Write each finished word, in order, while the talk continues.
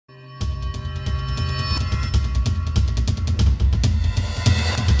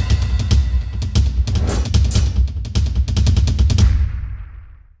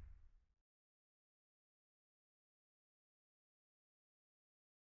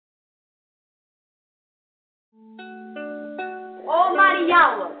Almighty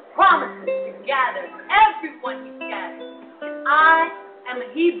Yahweh promises to gather everyone He scattered. And I am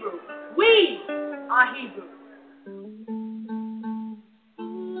a Hebrew. We are Hebrew.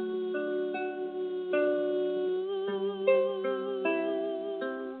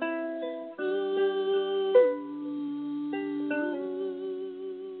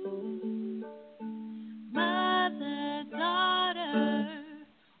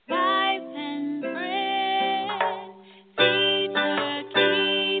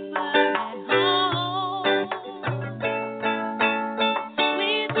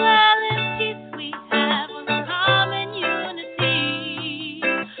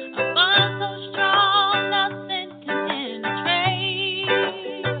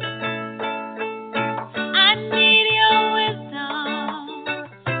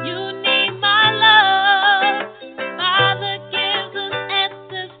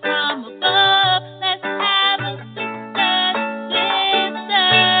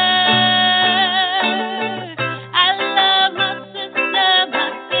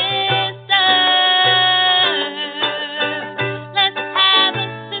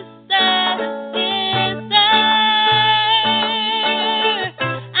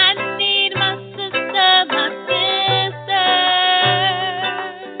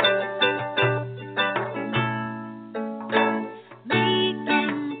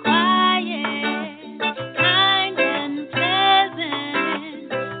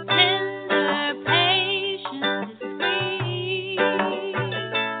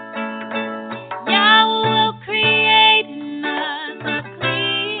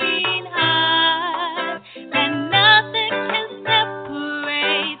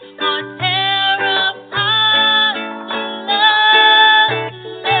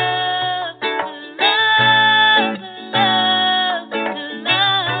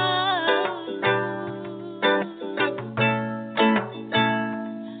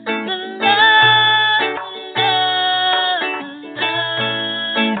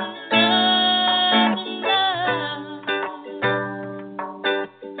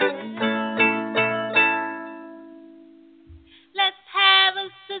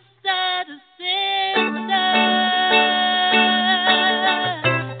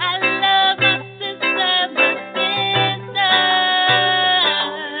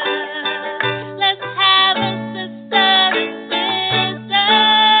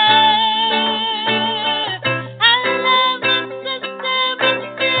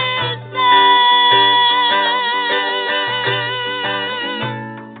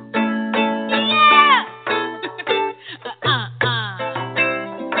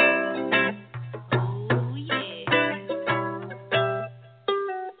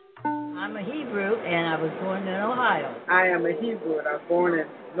 I am a Hebrew, and I was born in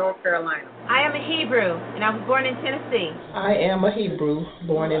North Carolina. I am a Hebrew, and I was born in Tennessee. I am a Hebrew,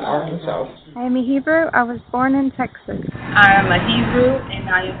 born in Arkansas. I am a Hebrew. I was born in Texas. I am a Hebrew, and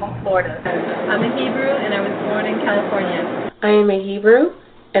I am from Florida. I'm a Hebrew, and I was born in California. I am a Hebrew,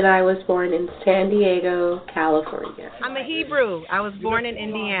 and I was born in San Diego, California. I'm a Hebrew. I was born in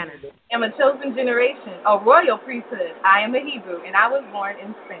Indiana. I am a chosen generation, a royal priesthood. I am a Hebrew, and I was born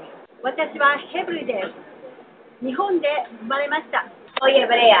in Spain. 私はヘブルです。日本で生まれました。Soy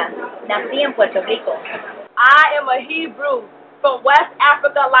hebrea. Nací en Puerto Rico. I am a Hebrew from West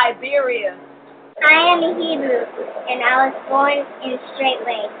Africa, Liberia. I am a Hebrew, and I was born in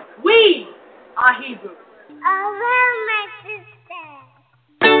Straitway. We are Hebrew. Hello, my sister.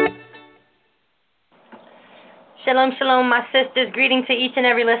 Shalom, shalom, my sisters. Greeting to each and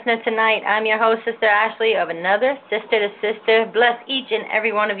every listener tonight. I'm your host, Sister Ashley, of Another Sister to Sister. Bless each and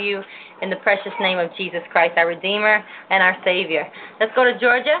every one of you in the precious name of Jesus Christ, our Redeemer and our Savior. Let's go to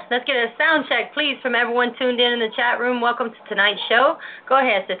Georgia. Let's get a sound check, please, from everyone tuned in the chat room. Welcome to tonight's show. Go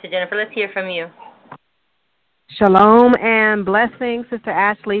ahead, Sister Jennifer. Let's hear from you. Shalom and blessings, Sister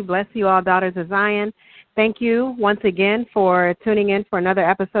Ashley. Bless you all, daughters of Zion. Thank you once again for tuning in for another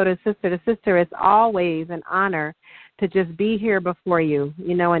episode of Sister to Sister. It's always an honor to just be here before you.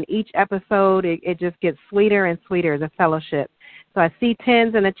 You know, in each episode, it just gets sweeter and sweeter, the fellowship. So I see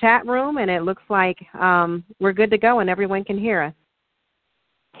 10s in the chat room, and it looks like we're good to go and everyone can hear us.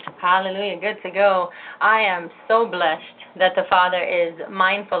 Hallelujah. Good to go. I am so blessed that the Father is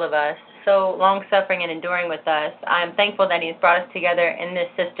mindful of us, so long-suffering and enduring with us. I am thankful that He's brought us together in this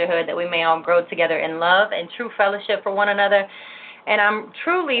sisterhood, that we may all grow together in love and true fellowship for one another. And I'm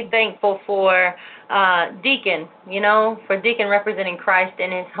truly thankful for Deacon, for Deacon representing Christ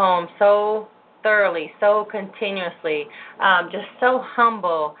in his home so thoroughly, so continuously, just so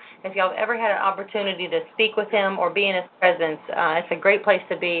humble. If y'all have ever had an opportunity to speak with him or be in his presence, it's a great place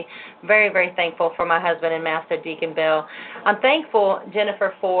to be. Very, very thankful for my husband and Master Deacon Bill. I'm thankful,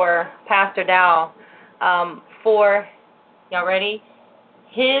 Jennifer, for Pastor Dow, for, y'all ready?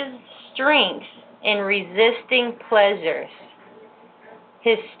 His strength in resisting pleasures.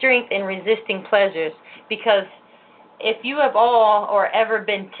 His strength in resisting pleasures. Because if you have all or ever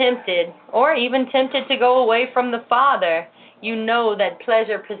been tempted, or even tempted to go away from the Father, you know that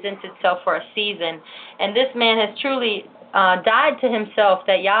pleasure presents itself for a season. And this man has truly died to himself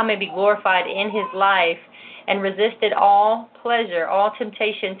that Yah may be glorified in his life, and resisted all pleasure, all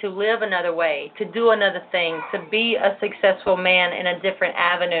temptation to live another way, to do another thing, to be a successful man in a different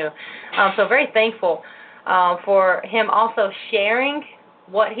avenue. So very thankful for him also sharing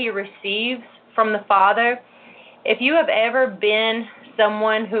what he receives from the Father. If you have ever been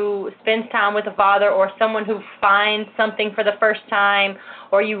someone who spends time with the Father, or someone who finds something for the first time,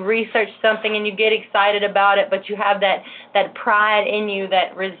 or you research something and you get excited about it, but you have that pride in you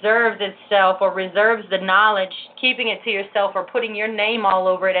that reserves itself, or reserves the knowledge, keeping it to yourself, or putting your name all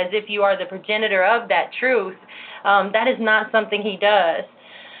over it as if you are the progenitor of that truth, that is not something he does.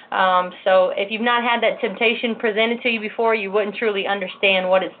 So if you've not had that temptation presented to you before, you wouldn't truly understand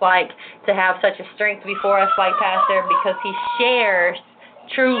what it's like to have such a strength before us like Pastor, because he shares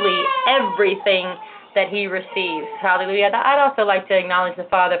truly everything that he receives. Hallelujah. I'd also like to acknowledge the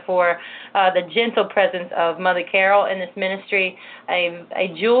Father for the gentle presence of Mother Carol in this ministry,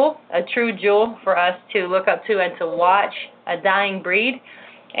 a jewel, a true jewel for us to look up to and to watch, a dying breed.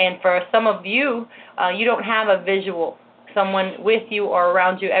 And for some of you, you don't have a visual, someone with you or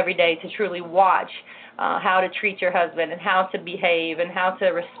around you every day to truly watch how to treat your husband and how to behave and how to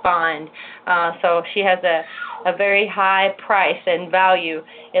respond. So she has a very high price and value,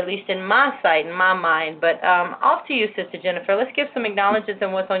 at least in my sight, in my mind. But off to you, Sister Jennifer. Let's give some acknowledgments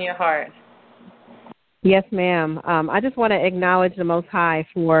and what's on your heart. Yes, ma'am. I just want to acknowledge the Most High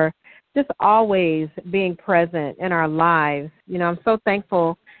for just always being present in our lives. You know, I'm so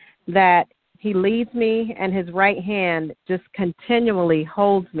thankful that he leads me, and his right hand just continually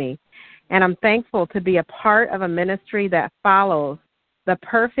holds me. And I'm thankful to be a part of a ministry that follows the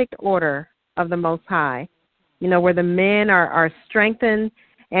perfect order of the Most High, you know, where the men are strengthened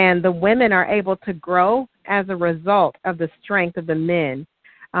and the women are able to grow as a result of the strength of the men.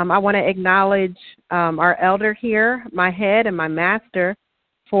 I want to acknowledge our elder here, my head and my master,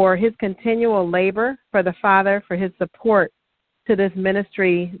 for his continual labor for the Father, for his support to this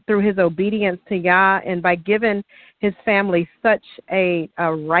ministry through his obedience to Yah, and by giving his family such a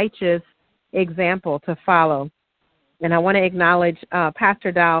righteous example to follow. And I want to acknowledge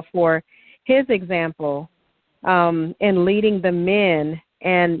Pastor Dow for his example in leading the men.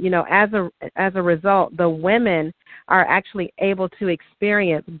 And, you know, as a result, the women are actually able to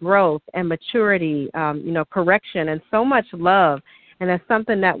experience growth and maturity, you know, correction, and so much love. And that's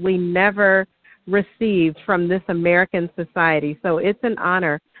something that we never received from this American society. So it's an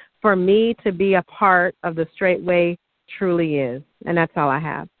honor for me to be a part of the Straitway. Truly is. And that's all I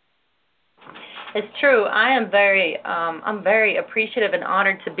have. It's true. I'm very appreciative and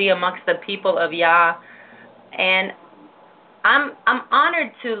honored to be amongst the people of Yah. And I'm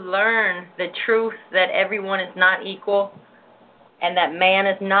honored to learn the truth that everyone is not equal and that man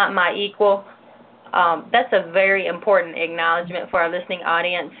is not my equal. That's a very important acknowledgement for our listening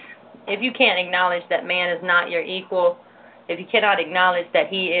audience. If you can't acknowledge that man is not your equal, if you cannot acknowledge that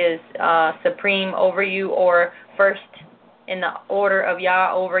he is supreme over you or first in the order of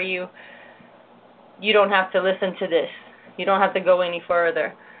Yah over you, you don't have to listen to this. You don't have to go any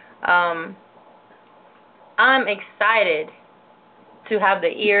further. I'm excited to have the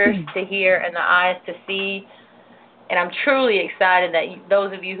ears to hear and the eyes to see. And I'm truly excited that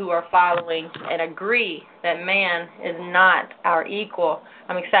those of you who are following and agree that man is not our equal,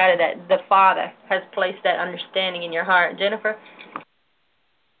 I'm excited that the Father has placed that understanding in your heart. Jennifer?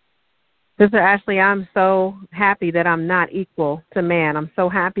 Sister Ashley, I'm so happy that I'm not equal to man. I'm so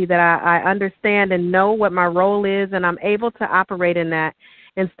happy that I understand and know what my role is, and I'm able to operate in that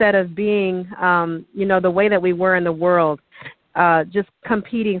instead of being, you know, the way that we were in the world, just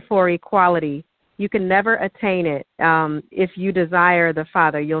competing for equality. You can never attain it if you desire the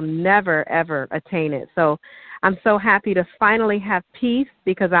Father. You'll never, ever attain it. So I'm so happy to finally have peace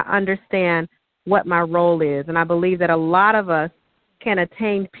because I understand what my role is. And I believe that a lot of us can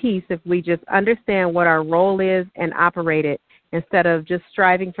attain peace if we just understand what our role is and operate it instead of just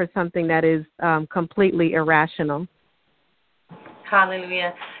striving for something that is completely irrational.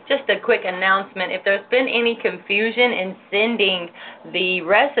 Hallelujah. Just a quick announcement. If there's been any confusion in sending the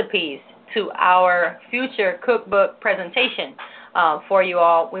recipes to our future cookbook presentation for you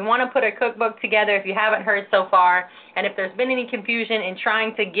all. We want to put a cookbook together if you haven't heard so far, and if there's been any confusion in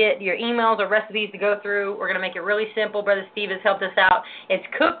trying to get your emails or recipes to go through, we're going to make it really simple. Brother Steve has helped us out. It's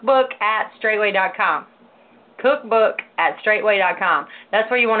cookbook@straightway.com. cookbook@straightway.com. That's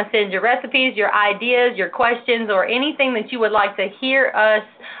where you want to send your recipes, your ideas, your questions, or anything that you would like to hear us,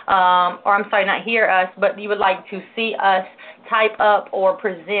 or I'm sorry, not hear us, but you would like to see us type up or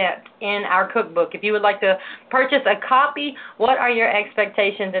present in our cookbook. If you would like to purchase a copy, what are your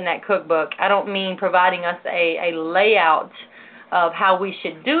expectations in that cookbook? I don't mean providing us a layout of how we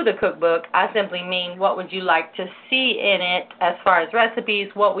should do the cookbook. I simply mean what would you like to see in it as far as recipes,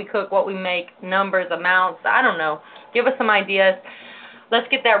 what we cook, what we make, numbers, amounts, I don't know. Give us some ideas. Let's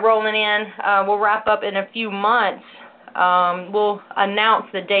get that rolling in. We'll wrap up in a few months. We'll announce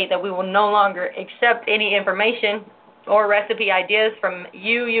the date that we will no longer accept any information or recipe ideas from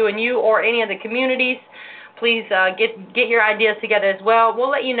you, or any of the communities. Please get your ideas together as well. We'll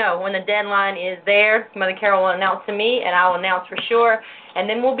let you know when the deadline is there. Mother Carol will announce to me, and I'll announce for sure. And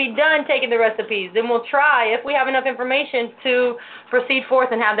then we'll be done taking the recipes. Then we'll try, if we have enough information, to proceed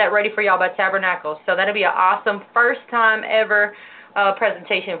forth and have that ready for y'all by Tabernacle. So that'll be an awesome first time ever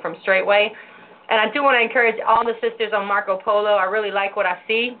presentation from Straitway. And I do want to encourage all the sisters on Marco Polo. I really like what I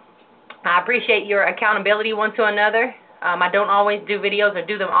see. I appreciate your accountability one to another. I don't always do videos or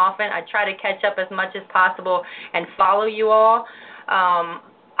do them often. I try to catch up as much as possible and follow you all.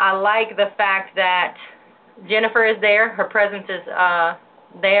 I like the fact that Jennifer is there. Her presence is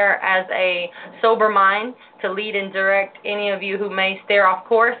there as a sober mind to lead and direct any of you who may steer off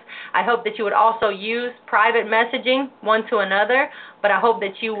course. I hope that you would also use private messaging one to another, but I hope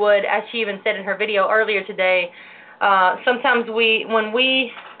that you would, as she even said in her video earlier today, sometimes when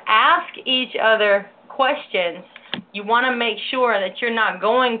we ask each other questions, you want to make sure that you're not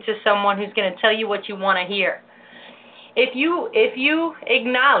going to someone who's going to tell you what you want to hear. If you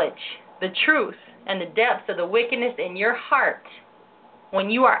acknowledge the truth and the depths of the wickedness in your heart when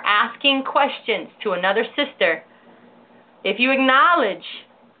you are asking questions to another sister, if you acknowledge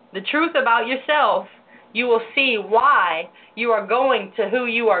the truth about yourself, you will see why you are going to who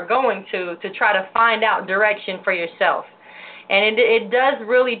you are going to try to find out direction for yourself. And it does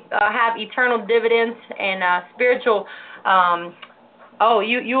really have eternal dividends and spiritual,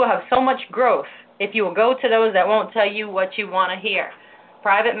 you will have so much growth if you will go to those that won't tell you what you want to hear.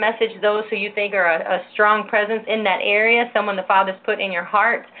 Private message those who you think are a strong presence in that area, someone the Father's put in your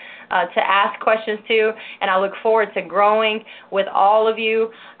heart to ask questions to, and I look forward to growing with all of you.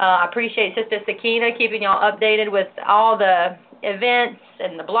 I appreciate Sister Sakina keeping y'all updated with all the events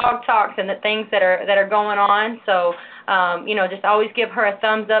and the blog talks and the things that are going on. So, just always give her a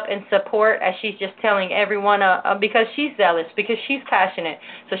thumbs up and support as she's just telling everyone because she's zealous, because she's passionate.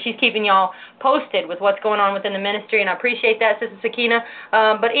 So she's keeping y'all posted with what's going on within the ministry, and I appreciate that, Sister Sakina.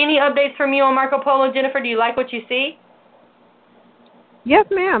 But any updates from you on Marco Polo, Jennifer? Do you like what you see? Yes,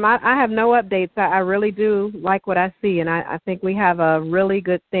 ma'am. I have no updates. I really do like what I see, and I think we have a really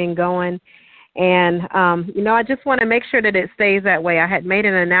good thing going. And, I just want to make sure that it stays that way. I had made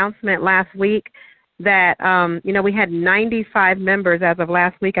an announcement last week that, we had 95 members as of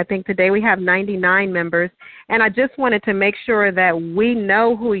last week. I think today we have 99 members. And I just wanted to make sure that we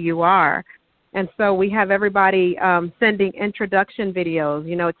know who you are. And so we have everybody sending introduction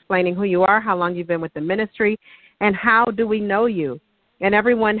videos, explaining who you are, how long you've been with the ministry, and how do we know you. And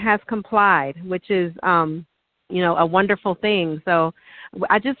everyone has complied, which is, a wonderful thing. So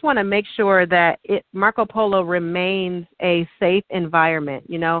I just want to make sure that Marco Polo remains a safe environment.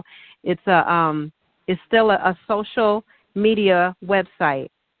 It's still a social media website.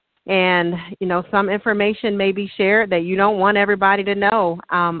 And, some information may be shared that you don't want everybody to know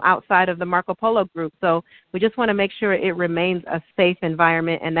outside of the Marco Polo group. So we just want to make sure it remains a safe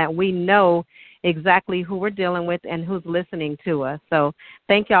environment and that we know exactly who we're dealing with and who's listening to us. So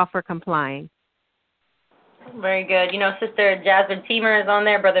thank y'all for complying. Very good. Sister Jasmine Teamer is on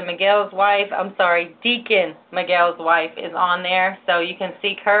there. Brother Miguel's wife, Deacon Miguel's wife is on there. So you can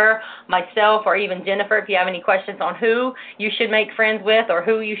seek her, myself, or even Jennifer if you have any questions on who you should make friends with or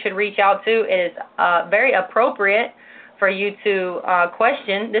who you should reach out to. It is very appropriate for you to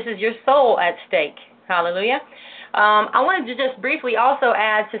question. This is your soul at stake. Hallelujah. I wanted to just briefly also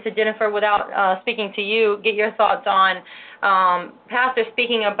add, Sister Jennifer, without speaking to you, get your thoughts on Pastor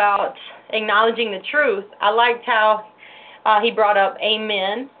speaking about acknowledging the truth. I liked how he brought up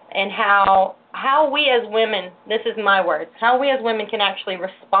amen and how we as women, this is my words, how we as women can actually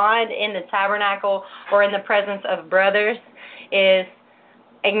respond in the tabernacle or in the presence of brothers is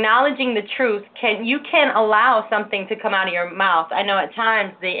acknowledging the truth, you can allow something to come out of your mouth. I know at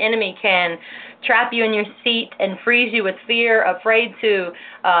times the enemy can trap you in your seat and freeze you with fear, afraid to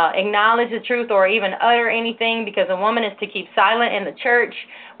acknowledge the truth or even utter anything because a woman is to keep silent in the church.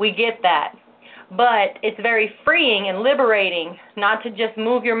 We get that. But it's very freeing and liberating not to just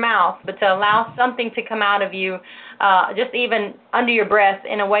move your mouth, but to allow something to come out of you, just even under your breath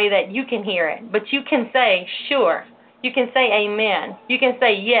in a way that you can hear it. But you can say, sure. You can say amen. You can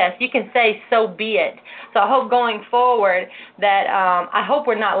say yes. You can say so be it. So I hope going forward that I hope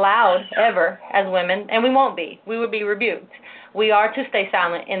we're not loud ever as women, and we won't be. We would be rebuked. We are to stay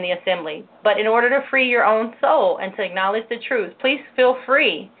silent in the assembly. But in order to free your own soul and to acknowledge the truth, please feel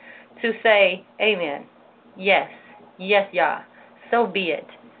free to say amen. Yes. Yes, Yah. So be it.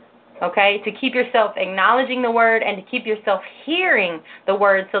 Okay, to keep yourself acknowledging the word and to keep yourself hearing the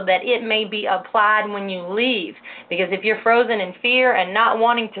word so that it may be applied when you leave. Because if you're frozen in fear and not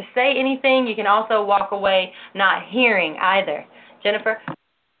wanting to say anything, you can also walk away not hearing either. Jennifer?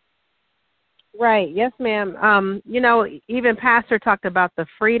 Right. Yes, ma'am. Even Pastor talked about the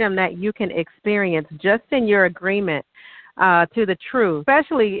freedom that you can experience just in your agreement to the truth,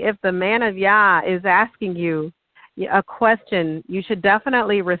 especially if the man of Yah is asking you a question. You should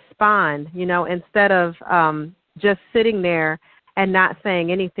definitely respond, instead of just sitting there and not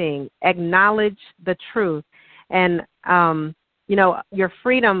saying anything. Acknowledge the truth. And, your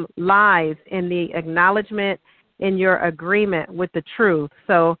freedom lies in the acknowledgement, in your agreement with the truth.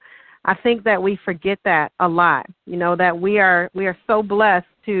 So I think that we forget that a lot, that we are so blessed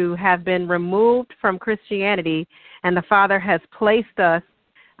to have been removed from Christianity, and the Father has placed us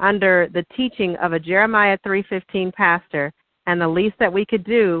under the teaching of a Jeremiah 3:15 pastor, and the least that we could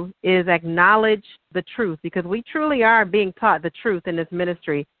do is acknowledge the truth, because we truly are being taught the truth in this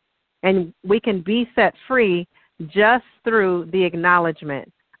ministry, and we can be set free just through the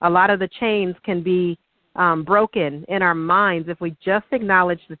acknowledgement. A lot of the chains can be broken in our minds if we just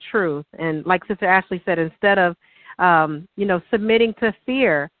acknowledge the truth. And like Sister Ashley said, instead of, submitting to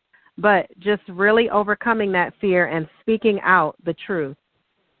fear, but just really overcoming that fear and speaking out the truth.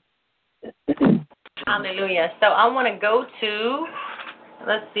 Hallelujah. So I want to go to,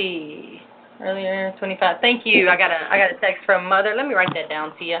 let's see, earlier 25. Thank you. I got a text from Mother. Let me write that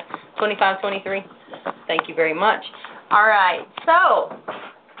down to you. 2523. Thank you very much. All right. So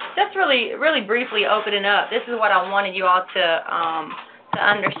just really, really briefly opening up. This is what I wanted you all to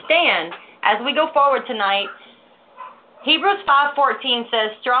understand as we go forward tonight. Hebrews 5:14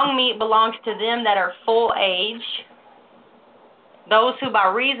 says, "Strong meat belongs to them that are full age, those who by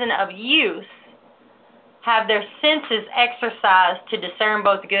reason of use have their senses exercised to discern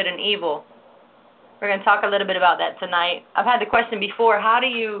both good and evil." We're going to talk a little bit about that tonight. I've had the question before, how do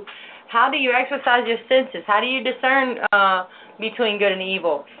you exercise your senses? How do you discern between good and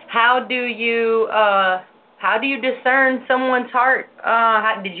evil? How do you discern someone's heart?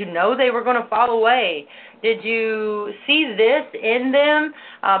 Did you know they were going to fall away? Did you see this in them?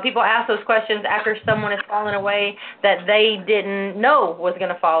 People ask those questions after someone has fallen away that they didn't know was going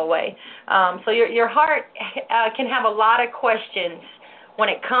to fall away. So your heart can have a lot of questions when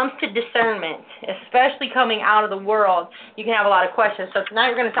it comes to discernment, especially coming out of the world. You can have a lot of questions. So tonight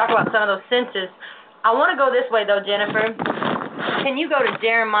we're going to talk about some of those senses. I want to go this way, though, Jennifer. Can you go to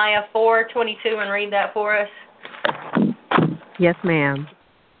Jeremiah 4:22 and read that for us? Yes, ma'am.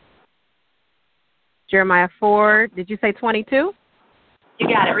 Jeremiah 4, did you say 22? You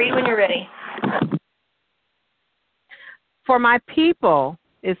got it. Read when you're ready. "For my people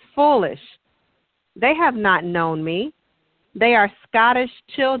is foolish. They have not known me. They are Scottish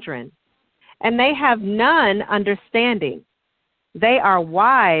children, and they have none understanding. They are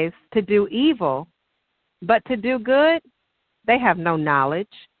wise to do evil, but to do good, they have no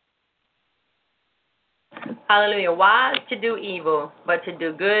knowledge." Hallelujah. Wise to do evil, but to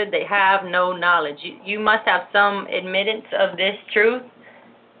do good, they have no knowledge. You must have some admittance of this truth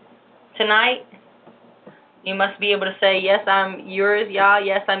tonight. You must be able to say, yes, I'm yours, Yah.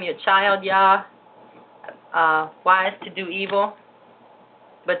 Yes, I'm your child, Yah. Wise to do evil,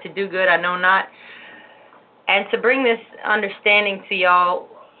 but to do good, I know not. And to bring this understanding to y'all,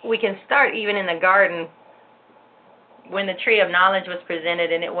 we can start even in the garden when the tree of knowledge was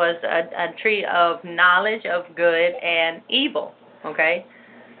presented, and it was a tree of knowledge of good and evil, okay?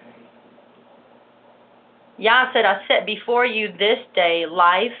 Yah said, "I set before you this day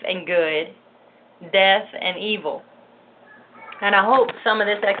life and good, death and evil." And I hope some of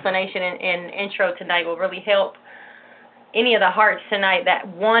this explanation and intro tonight will really help any of the hearts tonight that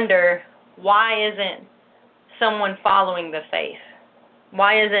wonder, why isn't someone following the faith?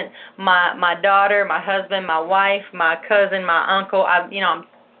 Why isn't my daughter, my husband, my wife, my cousin, my uncle, I'm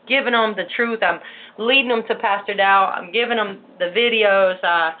giving them the truth. I'm leading them to Pastor Dow. I'm giving them the videos.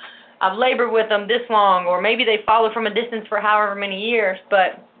 I've labored with them this long, or maybe they followed from a distance for however many years.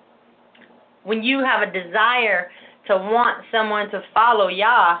 But when you have a desire to want someone to follow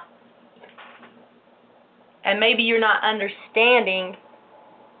Yah, and maybe you're not understanding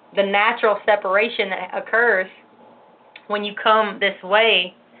the natural separation that occurs when you come this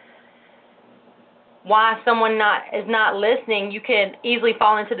way, why someone is not listening, you can easily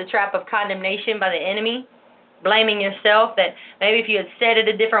fall into the trap of condemnation by the enemy, blaming yourself that maybe if you had said it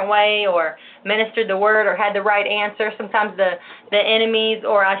a different way or ministered the word or had the right answer, sometimes the enemies,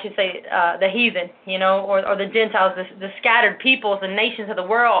 or I should say the heathen, or the Gentiles, the scattered peoples and nations of the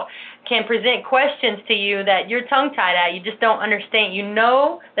world can present questions to you that you're tongue-tied at. You just don't understand. You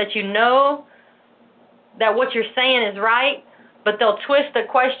know that what you're saying is right, but they'll twist the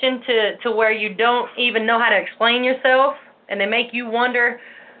question to where you don't even know how to explain yourself, and they make you wonder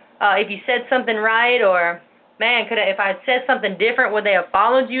if you said something right, or, man, if I had said something different, would they have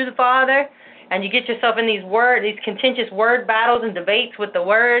followed you, the Father? And you get yourself in these contentious word battles and debates with the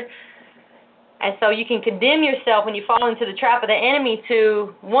word. And so you can condemn yourself when you fall into the trap of the enemy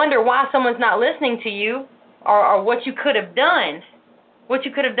to wonder why someone's not listening to you, or what you could have done,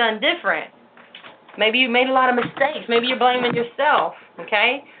 different. Maybe you made a lot of mistakes. Maybe you're blaming yourself,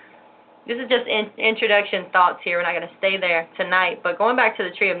 okay? This is just introduction thoughts here. We're not going to stay there tonight. But going back to the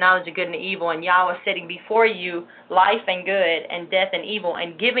tree of knowledge of good and evil, and Yahweh setting before you life and good and death and evil,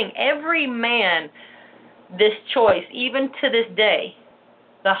 and giving every man this choice, even to this day.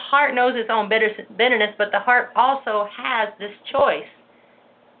 The heart knows its own bitterness, but the heart also has this choice.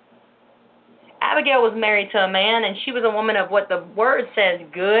 Abigail was married to a man, and she was a woman of what the word says,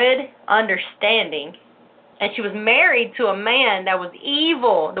 good understanding. And she was married to a man that was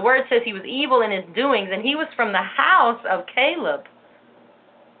evil. The word says he was evil in his doings, and he was from the house of Caleb,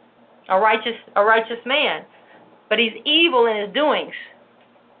 a righteous man. But he's evil in his doings.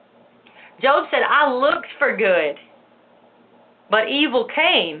 Job said, I looked for good, but evil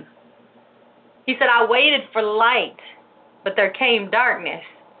came. He said, I waited for light, but there came darkness.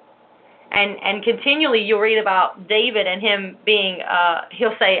 And continually you'll read about David and him being,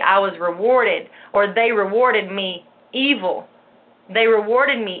 he'll say, I was rewarded, or they rewarded me evil. They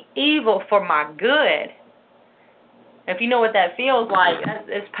rewarded me evil for my good. If you know what that feels like,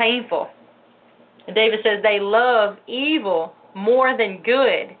 it's painful. And David says they love evil more than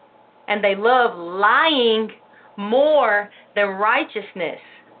good, and they love lying more than righteousness.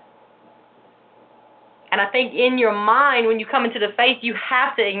 And I think in your mind, when you come into the faith, you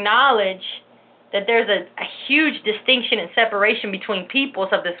have to acknowledge that there's a huge distinction and separation between peoples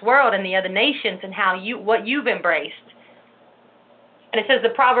of this world and the other nations, and what you've embraced. And it says the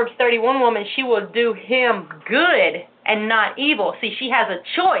Proverbs 31 woman, she will do him good and not evil. See, she has a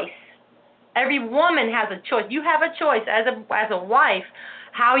choice. Every woman has a choice. You have a choice as a wife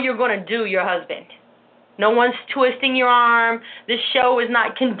how you're going to do your husband. No one's twisting your arm. This show is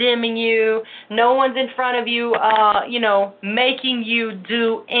not condemning you. No one's in front of you, making you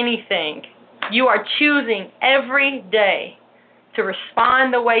do anything. You are choosing every day to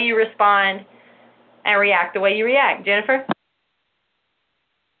respond the way you respond and react the way you react. Jennifer?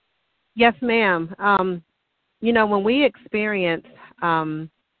 Yes, ma'am. When we experience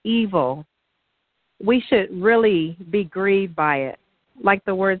evil, we should really be grieved by it. Like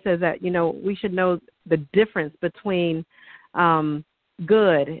the word says that, we should know the difference between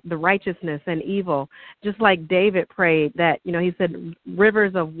good, the righteousness, and evil. Just like David prayed that, he said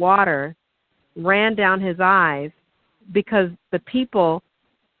rivers of water ran down his eyes because the people,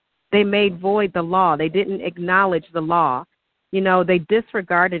 they made void the law. They didn't acknowledge the law. They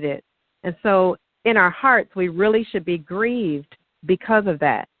disregarded it. And so in our hearts, we really should be grieved because of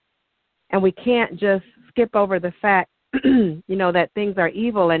that. And we can't just skip over the fact, that things are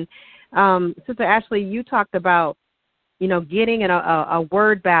evil. And Sister Ashley, you talked about, getting in a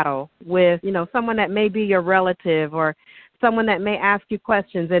word battle with, someone that may be your relative or someone that may ask you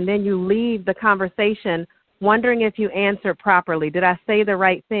questions, and then you leave the conversation wondering if you answered properly. Did I say the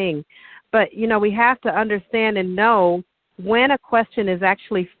right thing? But, we have to understand and know when a question is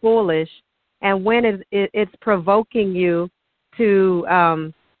actually foolish and when it's provoking you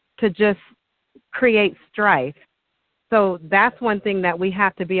to just create strife. So that's one thing that we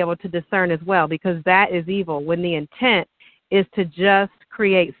have to be able to discern as well, because that is evil when the intent is to just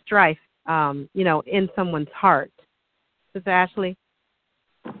create strife, in someone's heart. Sister Ashley?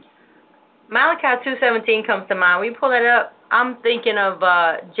 Malachi 2:17 comes to mind. We pull that up. I'm thinking of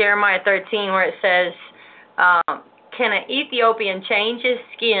Jeremiah 13 where it says, can an Ethiopian change his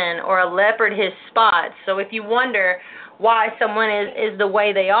skin or a leopard his spots? So if you wonder why someone is the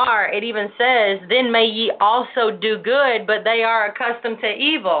way they are. It even says, then may ye also do good, but they are accustomed to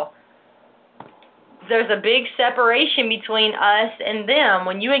evil. There's a big separation between us and them.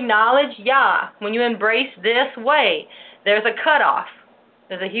 When you acknowledge Yah, when you embrace this way, there's a cutoff.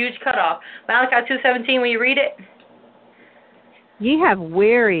 There's a huge cutoff. Malachi 2:17, will you read it? Ye have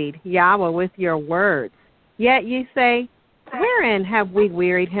wearied Yahweh with your words. Yet ye say, wherein have we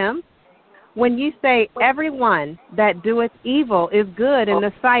wearied him? When you say, everyone that doeth evil is good in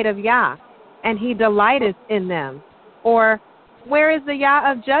the sight of Yah, and he delighteth in them. Or, where is the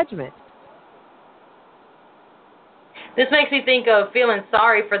Yah of judgment? This makes me think of feeling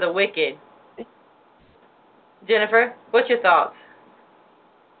sorry for the wicked. Jennifer, what's your thoughts?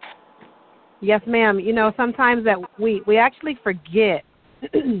 Yes, ma'am. You know, sometimes that we actually forget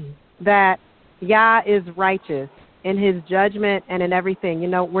that Yah is righteous in his judgment and in everything. You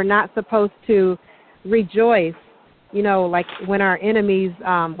know, we're not supposed to rejoice, you know, like when our enemies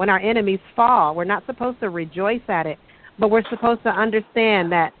fall. We're not supposed to rejoice at it, but we're supposed to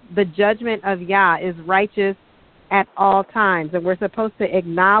understand that the judgment of Yah is righteous at all times, and we're supposed to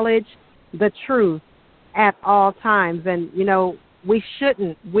acknowledge the truth at all times. And, you know, we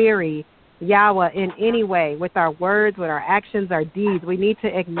shouldn't weary Yahweh in any way with our words, with our actions, our deeds. We need to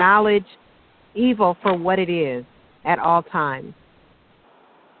acknowledge evil for what it is at all times.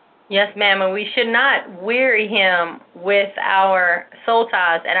 Yes, ma'am, and we should not weary him with our soul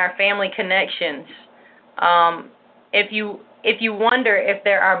ties and our family connections. If you wonder if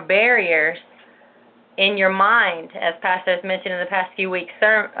there are barriers in your mind, as Pastor has mentioned in the past few weeks,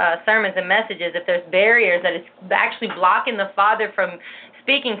 sermons and messages, if there's barriers that is actually blocking the Father from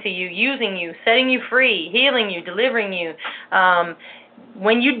speaking to you, using you, setting you free, healing you, delivering you,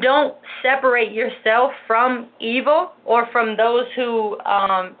 when you don't separate yourself from evil or from those who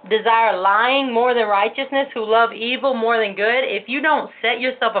desire lying more than righteousness, who love evil more than good, if you don't set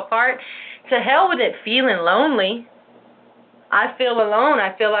yourself apart, to hell with it feeling lonely. I feel alone.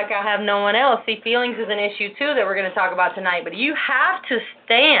 I feel like I have no one else. See, feelings is an issue, too, that we're going to talk about tonight. But you have to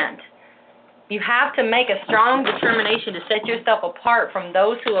stand. You have to make a strong determination to set yourself apart from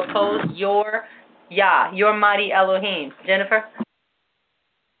those who oppose your Yah, your mighty Elohim. Jennifer?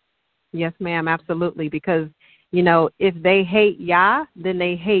 Yes, ma'am, absolutely. Because, you know, if they hate Yah, then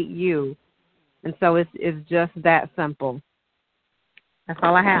they hate you. And so it's just that simple. That's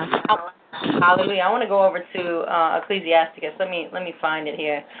all I have. Hallelujah. I want to go over to Ecclesiasticus. Let me find it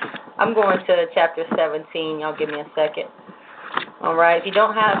here. I'm going to chapter 17. Y'all give me a second. All right. If you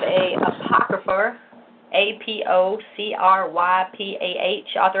don't have a apocrypha, Apocrypah,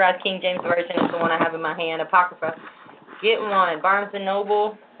 Authorized King James Version is the one I have in my hand. Apocrypha. Get one. Barnes &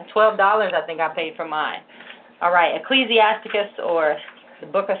 Noble, $12 I think I paid for mine. All right. Ecclesiasticus, or the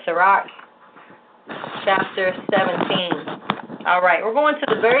Book of Sirach, chapter 17. All right, we're going to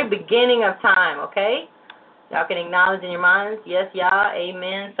the very beginning of time, okay? Y'all can acknowledge in your minds, yes, Yah,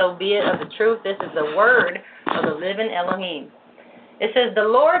 amen, so be it of the truth. This is the word of the living Elohim. It says, the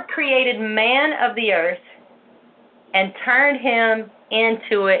Lord created man of the earth and turned him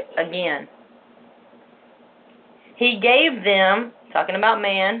into it again. He gave them, talking about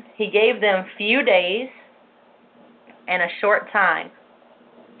man, he gave them few days and a short time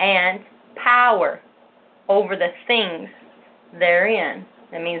and power over the things therein.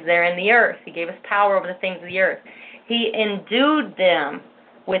 That means they're in the earth. He gave us power over the things of the earth. He endued them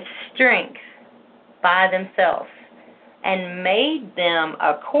with strength by themselves and made them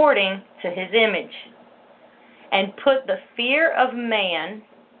according to his image and put the fear of man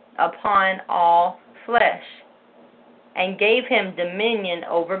upon all flesh and gave him dominion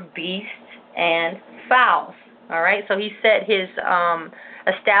over beasts and fowls. All right, so he set his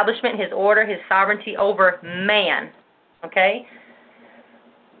establishment, his order, his sovereignty over man. Okay?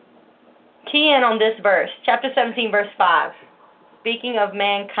 Key in on this verse, chapter 17, verse 5. Speaking of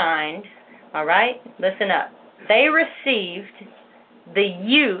mankind, all right, listen up. They received the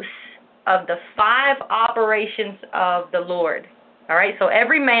use of the 5 operations of the Lord. All right, so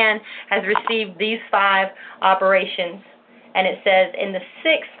every man has received these 5 operations. And it says, in the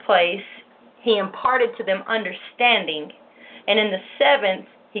 6th place, he imparted to them understanding. And in the 7th,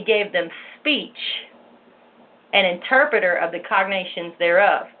 he gave them speech, an interpreter of the cognations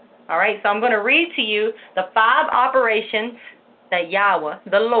thereof. All right, so I'm going to read to you the 5 operations that Yahweh,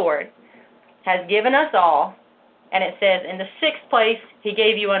 the Lord, has given us all. And it says, in the 6th place, he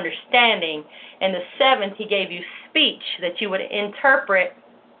gave you understanding. In the 7th, he gave you speech, that you would interpret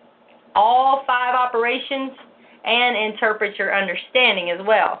all 5 operations and interpret your understanding as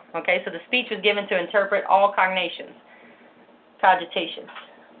well. Okay, so the speech was given to interpret all cogitations.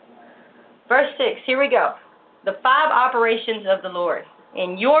 Verse 6, here we go. the 5 operations of the Lord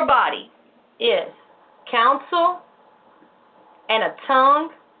in your body is counsel and a tongue,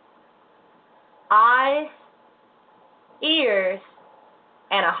 eyes, ears,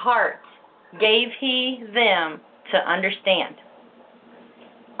 and a heart gave he them to understand.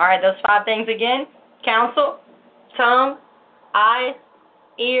 All right, those 5 things again: counsel, tongue, eyes,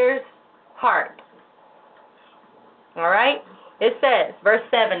 ears, heart. All right? It says, verse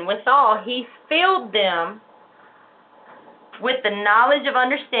 7, withal he filled them with the knowledge of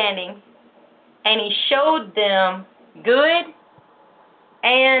understanding, and he showed them good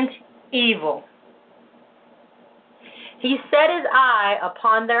and evil. He set his eye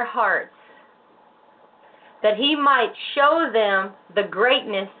upon their hearts, that he might show them the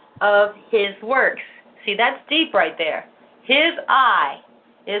greatness of his works. See, that's deep right there. His eye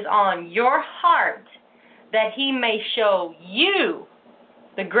is on your heart, that he may show you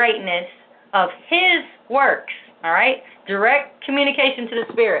the greatness of his works. All right? Direct communication to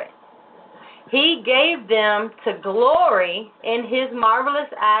the Spirit. He gave them to glory in his marvelous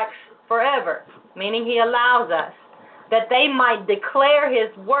acts forever, meaning he allows us, that they might declare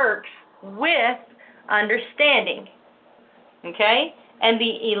his works with understanding. Okay? And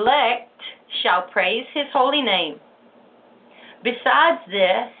the elect shall praise his holy name. Besides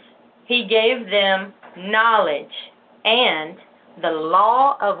this, he gave them knowledge and the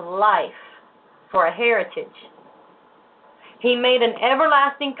law of life for a heritage. He made an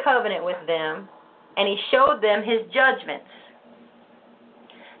everlasting covenant with them, and he showed them his judgments.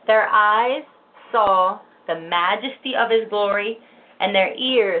 Their eyes saw the majesty of his glory, and their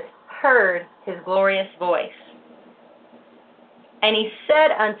ears heard his glorious voice. And he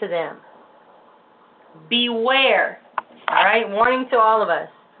said unto them, beware. All right, warning to all of us.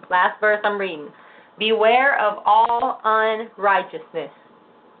 Last verse I'm reading. Beware of all unrighteousness.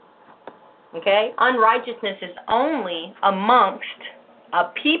 Okay? Unrighteousness is only amongst a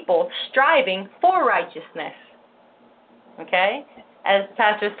people striving for righteousness. Okay? As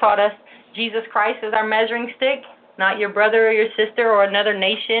pastors taught us, Jesus Christ is our measuring stick, not your brother or your sister or another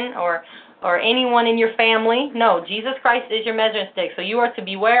nation or anyone in your family. No, Jesus Christ is your measuring stick. So you are to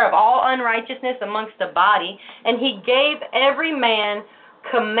beware of all unrighteousness amongst the body. And he gave every man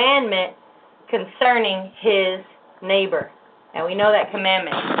commandment concerning his neighbor. And we know that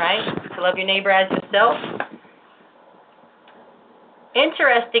commandment, right? To love your neighbor as yourself.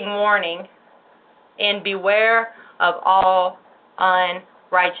 Interesting warning in beware of all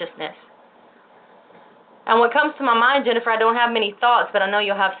unrighteousness. And what comes to my mind, Jennifer, I don't have many thoughts, but I know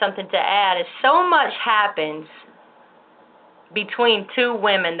you'll have something to add, is so much happens between 2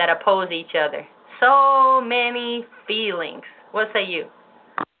 women that oppose each other. So many feelings. What say you?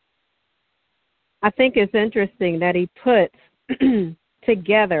 I think it's interesting that he puts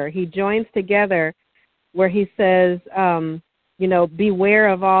together, he joins together where he says, beware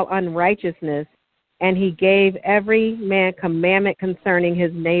of all unrighteousness, and he gave every man commandment concerning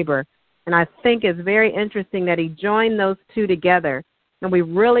his neighbor. And I think it's very interesting that he joined those 2 together. And we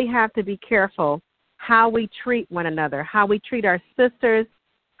really have to be careful how we treat one another, how we treat our sisters,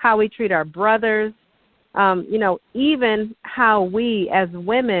 how we treat our brothers, even how we as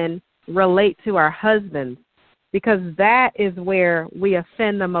women relate to our husbands, because that is where we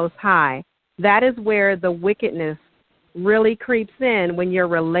offend the Most High. That is where the wickedness really creeps in, when you're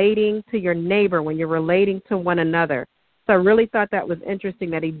relating to your neighbor, when you're relating to one another. So I really thought that was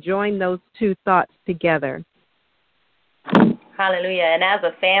interesting that he joined those 2 thoughts together. Hallelujah. And as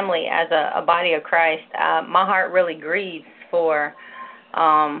a family, as a body of Christ, my heart really grieves for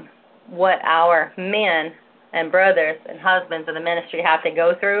what our men and brothers and husbands in the ministry have to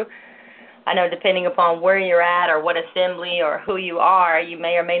go through. I know depending upon where you're at or what assembly or who you are, you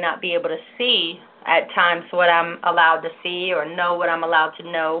may or may not be able to see at times what I'm allowed to see or know what I'm allowed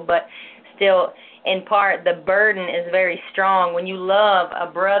to know, but still, in part, the burden is very strong when you love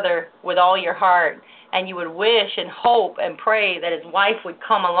a brother with all your heart and you would wish and hope and pray that his wife would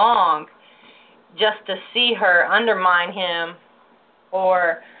come along just to see her undermine him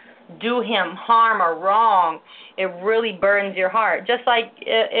or do him harm or wrong. It really burdens your heart. Just like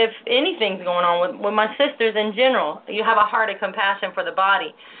if anything's going on with my sisters in general, you have a heart of compassion for the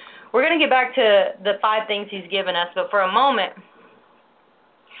body. We're going to get back to the 5 things he's given us, but for a moment,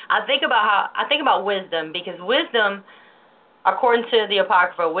 I think about wisdom, because wisdom, according to the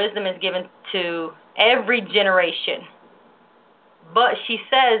Apocrypha, wisdom is given to every generation. But she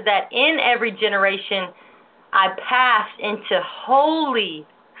says that in every generation, I pass into holy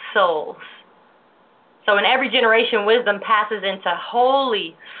souls. So in every generation, wisdom passes into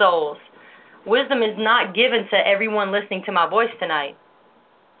holy souls. Wisdom is not given to everyone listening to my voice tonight.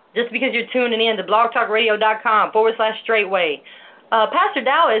 just because you're tuning in to blogtalkradio.com/Straitway. Pastor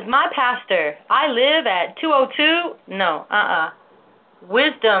Dow is my pastor. I live at 202. No,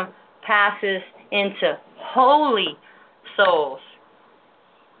 Wisdom passes into holy souls.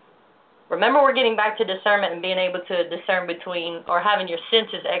 Remember, we're getting back to discernment and being able to discern between, or having your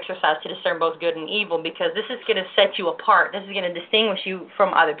senses exercised to discern both good and evil, because this is going to set you apart. This is going to distinguish you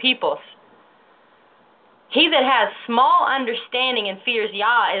from other peoples. He that has small understanding and fears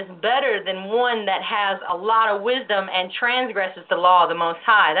Yah is better than one that has a lot of wisdom and transgresses the law of the Most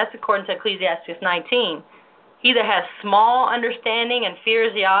High. That's according to Ecclesiastes 19. He that has small understanding and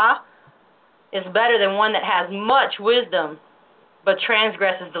fears Yah is better than one that has much wisdom but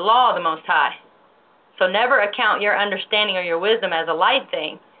transgresses the law of the Most High. So never account your understanding or your wisdom as a light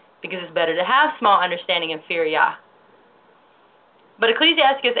thing, because it's better to have small understanding and fear Yah. But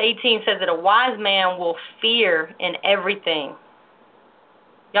Ecclesiastes 18 says that a wise man will fear in everything.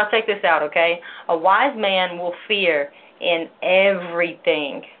 Y'all take this out, okay? A wise man will fear in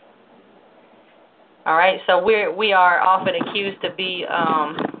everything. All right, so we are often accused to be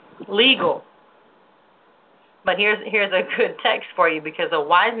legal. But here's a good text for you, because a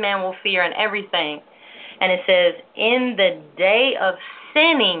wise man will fear in everything. And it says, in the day of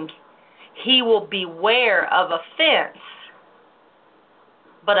sinning, he will beware of offense.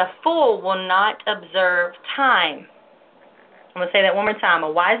 But a fool will not observe time. I'm going to say that one more time.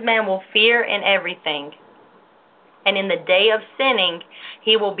 A wise man will fear in everything. And in the day of sinning,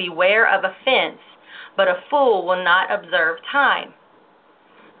 he will beware of offense. But a fool will not observe time.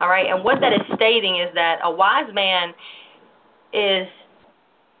 All right, and what that is stating is that a wise man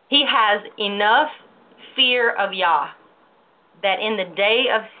he has enough fear of Yah that in the day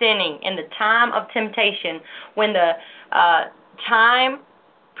of sinning, in the time of temptation, when the time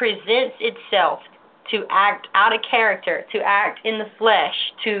presents itself to act out of character, to act in the flesh,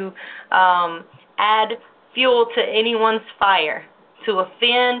 to add fuel to anyone's fire, to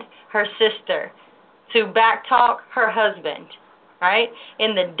offend her sister, to backtalk her husband, right?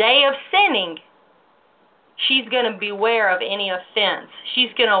 In the day of sinning, she's going to beware of any offense. She's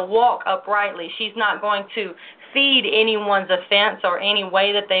going to walk uprightly. She's not going to feed anyone's offense or any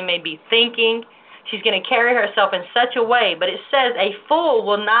way that they may be thinking. She's going to carry herself in such a way. But it says a fool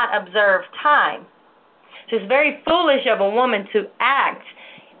will not observe time. So it's very foolish of a woman to act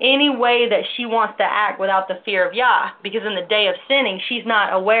any way that she wants to act without the fear of Yah, because in the day of sinning, she's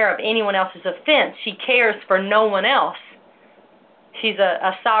not aware of anyone else's offense. She cares for no one else. She's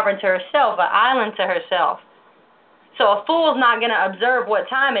a sovereign to herself, an island to herself. So a fool's not going to observe what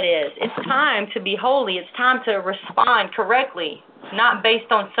time it is. It's time to be holy. It's time to respond correctly, not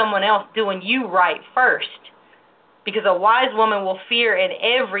based on someone else doing you right first. Because a wise woman will fear in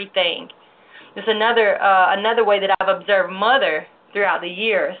everything. There's another way that I've observed Mother throughout the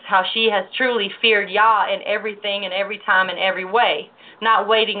years, how she has truly feared Yah in everything and every time and every way, not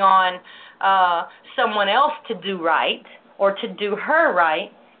waiting on someone else to do right or to do her right.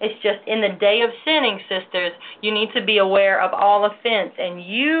 It's just in the day of sinning, sisters, you need to be aware of all offense, and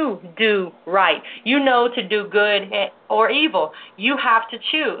you do right. You know to do good or evil. You have to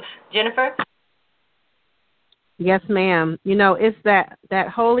choose. Jennifer? Yes, ma'am. You know, it's that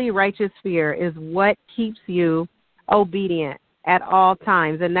holy, righteous fear is what keeps you obedient at all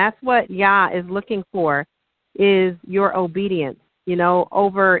times. And that's what Yah is looking for, is your obedience. You know,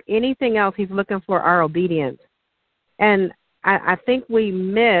 over anything else, he's looking for our obedience. And I think we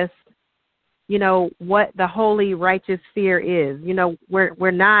miss, you know, what the holy, righteous fear is. You know, we're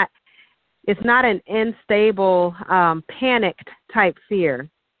not, it's not an unstable, panicked type fear.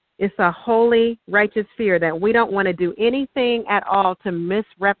 It's a holy, righteous fear that we don't want to do anything at all to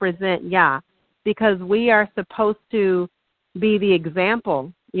misrepresent Yah, because we are supposed to be the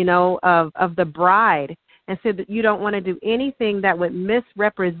example, you know, of the bride. And so that you don't want to do anything that would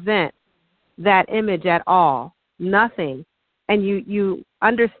misrepresent that image at all. Nothing. And you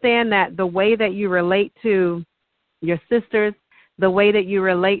understand that the way that you relate to your sisters, the way that you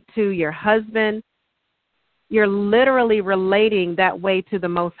relate to your husband, you're literally relating that way to the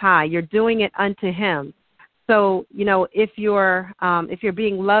Most High. You're doing it unto Him. So, you know, if you're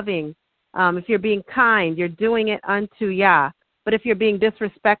being loving, if you're being kind, you're doing it unto Yah. But if you're being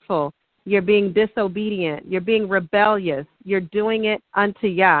disrespectful, you're being disobedient, you're being rebellious, you're doing it unto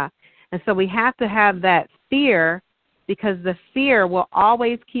Yah. And so we have to have that fear, because the fear will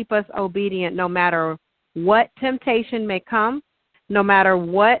always keep us obedient no matter what temptation may come, no matter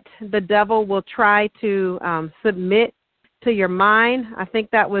what the devil will try to submit to your mind. I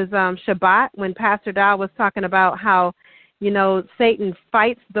think that was Shabbat when Pastor Dow was talking about how, you know, Satan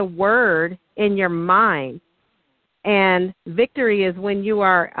fights the word in your mind. And victory is when you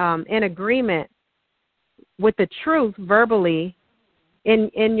are in agreement with the truth verbally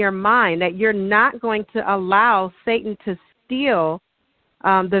in your mind, that you're not going to allow Satan to steal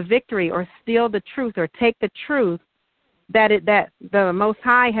the victory or steal the truth or take the truth that the Most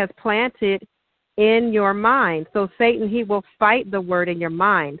High has planted in your mind. So Satan, he will fight the word in your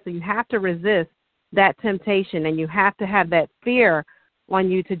mind. So you have to resist that temptation, and you have to have that fear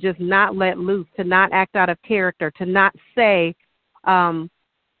on you to just not let loose, to not act out of character, to not say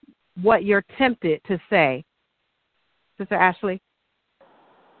what you're tempted to say. Sister Ashley?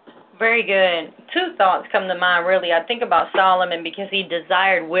 Very good. Two thoughts come to mind, really. I think about Solomon because he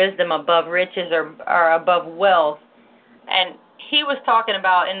desired wisdom above riches or above wealth. And he was talking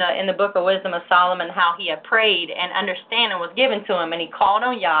about in the book of Wisdom of Solomon how he had prayed and understanding was given to him, and he called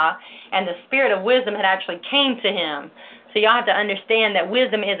on Yah, and the spirit of wisdom had actually came to him. So y'all have to understand that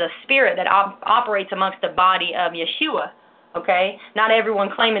wisdom is a spirit that operates amongst the body of Yeshua. Okay? Not everyone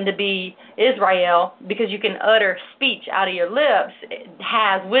claiming to be Israel, because you can utter speech out of your lips,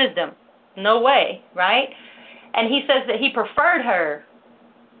 has wisdom. No way, right? And he says that he preferred her.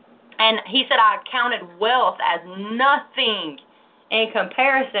 And he said, I counted wealth as nothing in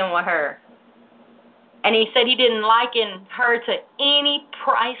comparison with her. And he said he didn't liken her to any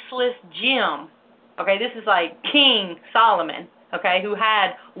priceless gem. Okay, this is like King Solomon, okay, who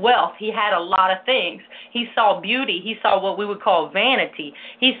had wealth. He had a lot of things. He saw beauty. He saw what we would call vanity.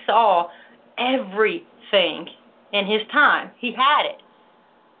 He saw everything in his time. He had it.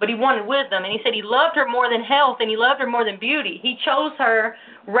 But he wanted wisdom, and he said he loved her more than health, and he loved her more than beauty. He chose her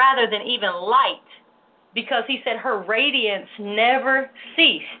rather than even light, because he said her radiance never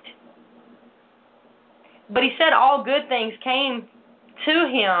ceased. But he said all good things came to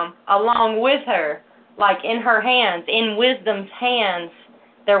him along with her, like in her hands, in wisdom's hands,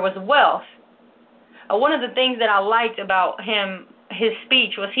 there was wealth. One of the things that I liked about him, his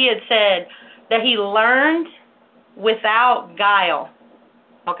speech, was he had said that he learned without guile.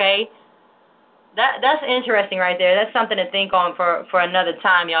 Okay? That's interesting right there. That's something to think on for another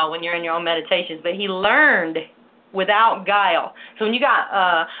time, y'all, when you're in your own meditations. But he learned without guile. So when you got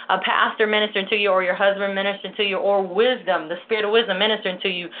a pastor ministering to you, or your husband ministering to you, or wisdom, the spirit of wisdom ministering to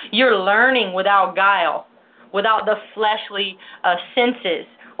you, you're learning without guile, without the fleshly senses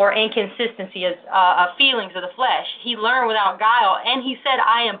or inconsistency of feelings of the flesh. He learned without guile, and he said,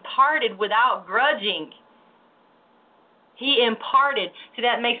 I imparted without grudging. He imparted. So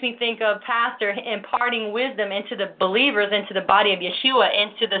that makes me think of pastor imparting wisdom into the believers, into the body of Yeshua,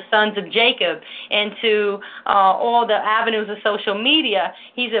 into the sons of Jacob, into all the avenues of social media.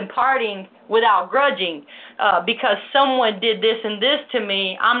 He's imparting without grudging. Because someone did this and this to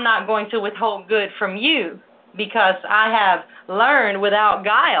me, I'm not going to withhold good from you, because I have learned without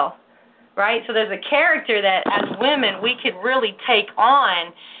guile. Right? So there's a character that as women we could really take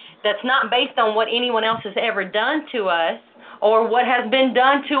on that's not based on what anyone else has ever done to us, or what has been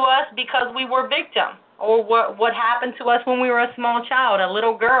done to us because we were victim, or what happened to us when we were a small child, a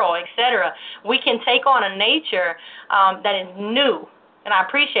little girl, etc. We can take on a nature that is new, and I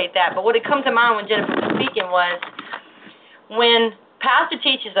appreciate that. But what it comes to mind when Jennifer was speaking was when pastor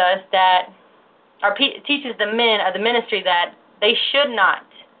teaches us that, or teaches the men of the ministry that they should not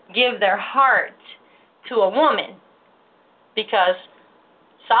give their heart to a woman, because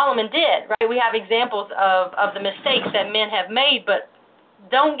Solomon did, right? We have examples of the mistakes that men have made, but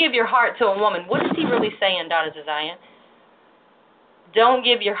don't give your heart to a woman. What is he really saying, daughters of Zion? Don't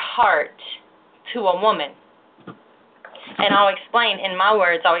give your heart to a woman. And I'll explain, in my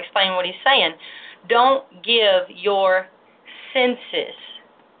words, I'll explain what he's saying. Don't give your senses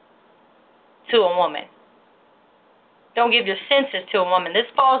to a woman. Don't give your senses to a woman. This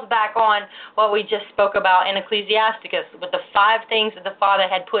falls back on what we just spoke about in Ecclesiasticus with the 5 things that the Father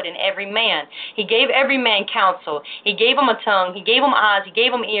had put in every man. He gave every man counsel. He gave him a tongue. He gave him eyes. He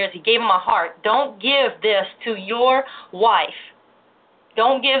gave him ears. He gave him a heart. Don't give this to your wife.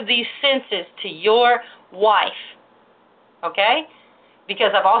 Don't give these senses to your wife. Okay?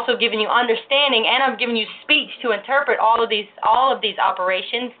 Because I've also given you understanding, and I've given you speech to interpret all of these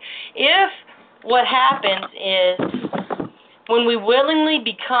operations. If what happens is, when we willingly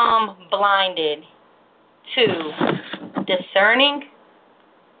become blinded to discerning,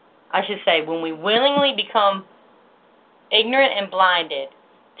 when we willingly become ignorant and blinded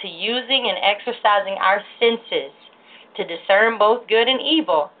to using and exercising our senses to discern both good and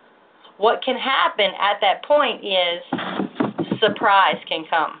evil, what can happen at that point is surprise can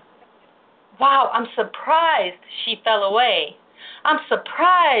come. Wow, I'm surprised she fell away. I'm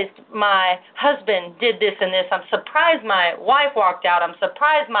surprised my husband did this and this. I'm surprised my wife walked out. I'm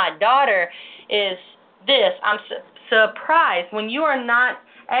surprised my daughter is this. I'm surprised when you are not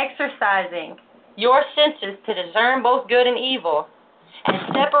exercising your senses to discern both good and evil and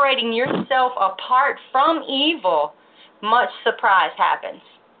separating yourself apart from evil. Much surprise happens.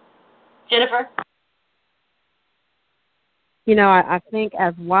 Jennifer? You know, I think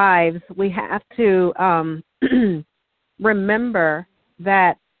as wives, we have to remember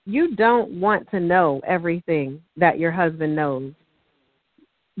that you don't want to know everything that your husband knows.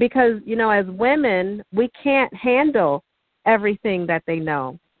 Because, you know, as women, we can't handle everything that they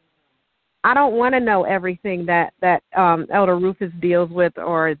know. I don't want to know everything that Elder Rufus deals with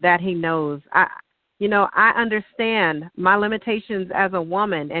or that he knows. I understand my limitations as a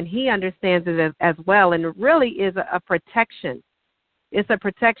woman, and he understands it as well, and it really is a protection. It's a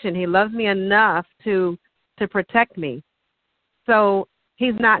protection. He loves me enough to protect me. So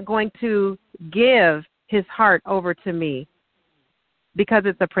he's not going to give his heart over to me because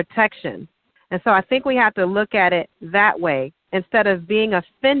it's a protection. And so I think we have to look at it that way instead of being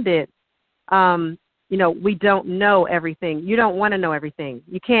offended. We don't know everything. You don't want to know everything.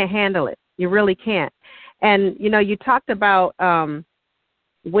 You can't handle it. You really can't. And, you talked about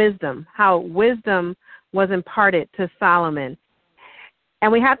wisdom, how wisdom was imparted to Solomon.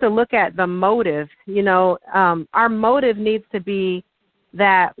 And we have to look at the motive. Our motive needs to be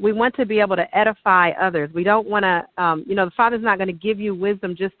that we want to be able to edify others. We don't want to, the Father's not going to give you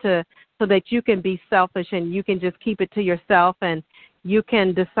wisdom just so that you can be selfish and you can just keep it to yourself and you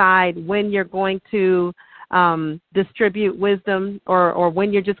can decide when you're going to distribute wisdom or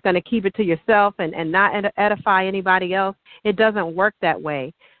when you're just going to keep it to yourself and not edify anybody else. It doesn't work that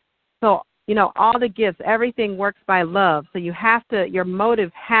way. So, all the gifts, everything works by love. So your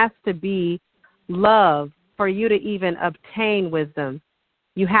motive has to be love for you to even obtain wisdom.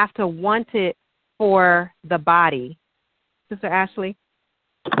 You have to want it for the body. Sister Ashley?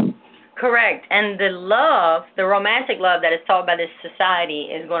 Correct. And the romantic love that is taught by this society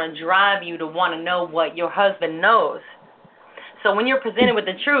is going to drive you to want to know what your husband knows. So when you're presented with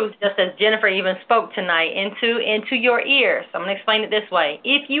the truth, just as Jennifer even spoke tonight, into your ears, I'm going to explain it this way.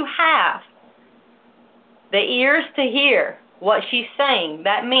 If you have the ears to hear what she's saying,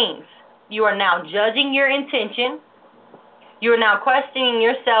 that means you are now judging your intention. You are now questioning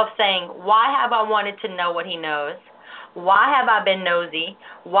yourself, saying, why have I wanted to know what he knows? Why have I been nosy?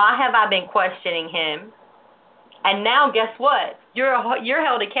 Why have I been questioning him? And now, guess what? You're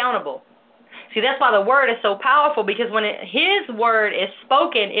held accountable. See, that's why the word is so powerful, because when his word is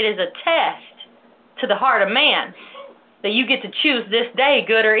spoken, it is a test to the heart of man that you get to choose this day,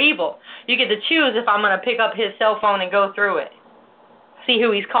 good or evil. You get to choose if I'm going to pick up his cell phone and go through it, see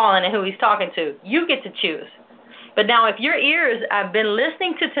who he's calling and who he's talking to. You get to choose. But now if your ears have been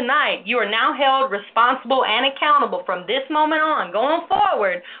listening to tonight, you are now held responsible and accountable from this moment on, going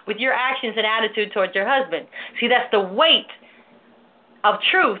forward with your actions and attitude towards your husband. See, that's the weight of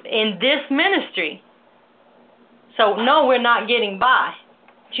truth in this ministry. So, no, we're not getting by.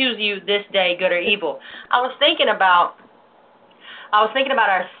 Choose you this day, good or evil. I was thinking about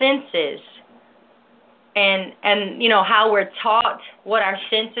our senses and how we're taught what our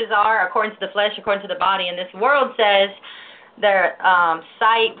senses are according to the flesh, according to the body. And this world says they're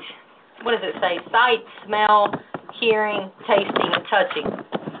sight, what does it say? Sight, smell, hearing, tasting, and touching.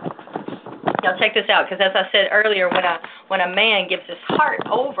 Now check this out, because as I said earlier, when a man gives his heart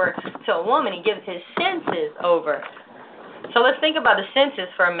over to a woman, he gives his senses over. So let's think about the senses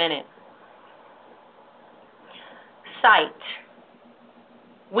for a minute. Sight.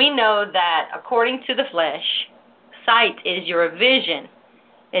 We know that according to the flesh, sight is your vision.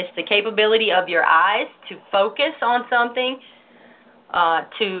 It's the capability of your eyes to focus on something,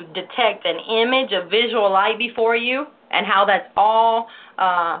 to detect an image, a visual light before you, and how that's all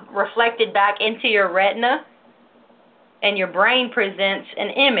reflected back into your retina, and your brain presents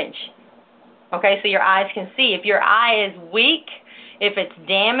an image. Okay, so your eyes can see. If your eye is weak, if it's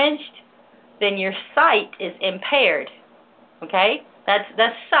damaged, then your sight is impaired. Okay?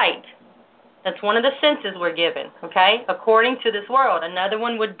 That's sight. That's one of the senses we're given, okay, according to this world. Another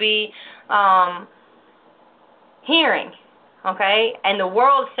one would be hearing, okay? And the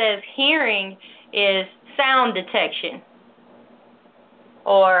world says hearing is sound detection.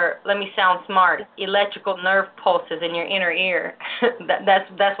 Or, let me sound smart, electrical nerve pulses in your inner ear.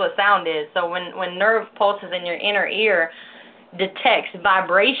 That's what sound is. So when nerve pulses in your inner ear detects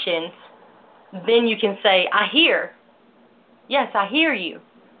vibrations, then you can say, I hear. Yes, I hear you.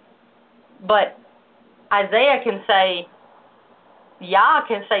 But Isaiah can say, Yah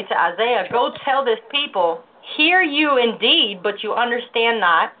can say to Isaiah, go tell this people, hear you indeed, but you understand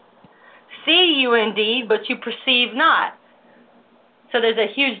not. See you indeed, but you perceive not. So there's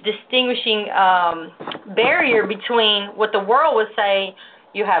a huge distinguishing barrier between what the world would say.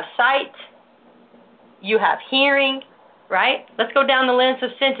 You have sight, you have hearing, right? Let's go down the list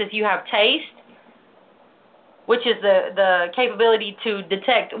of senses. You have taste, which is the capability to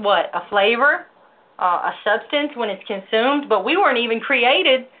detect what? A flavor, a substance when it's consumed. But we weren't even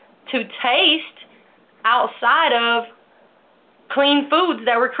created to taste outside of clean foods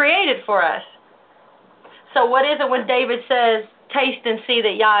that were created for us. So what is it when David says, taste and see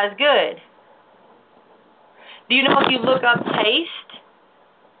that Yah is good? Do you know if you look up taste,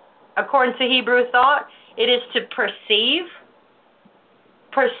 according to Hebrew thought, it is to perceive?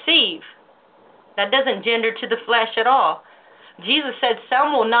 Perceive. That doesn't gender to the flesh at all. Jesus said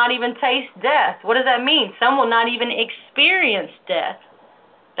some will not even taste death. What does that mean? Some will not even experience death.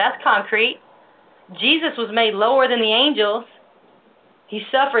 That's concrete. Jesus was made lower than the angels. He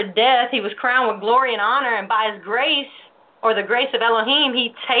suffered death. He was crowned with glory and honor, and by his grace, or the grace of Elohim,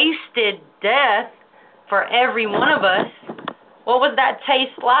 he tasted death for every one of us. What was that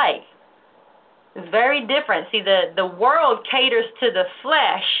taste like? It's very different. See, the world caters to the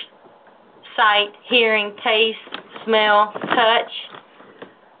flesh, sight, hearing, taste, smell, touch.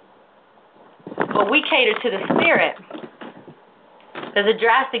 But we cater to the spirit. There's a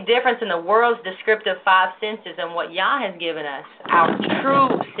drastic difference in the world's descriptive five senses and what Yah has given us, our true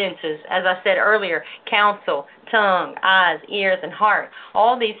senses. As I said earlier, counsel, tongue, eyes, ears, and heart.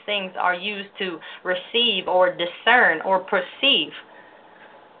 All these things are used to receive or discern or perceive.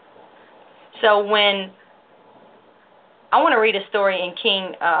 So when I want to read a story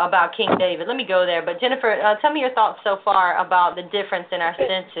in about King David. Let me go there. But Jennifer, tell me your thoughts so far about the difference in our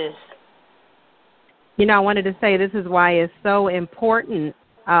senses. You know, I wanted to say this is why it's so important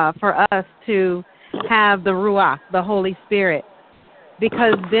for us to have the Ruach, the Holy Spirit,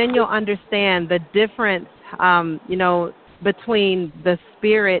 because then you'll understand the difference, between the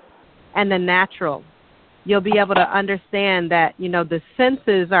spirit and the natural. You'll be able to understand that, the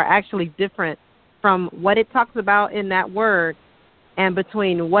senses are actually different from what it talks about in that word and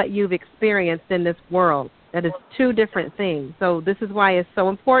between what you've experienced in this world. That is two different things. So this is why it's so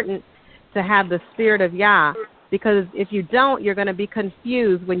important to have the Spirit of Yah, because if you don't, you're going to be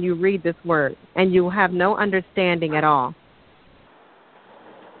confused when you read this word, and you will have no understanding at all.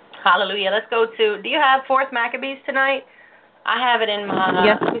 Hallelujah. Let's go to, do you have 4th Maccabees tonight? I have it in my,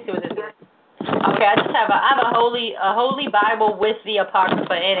 yes. Let me see what this is. Okay, I have a holy Bible with the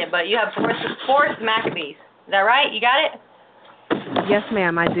Apocrypha in it, but you have 4th Maccabees. Is that right? You got it? Yes,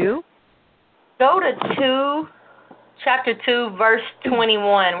 ma'am, I do. Go to chapter 2, verse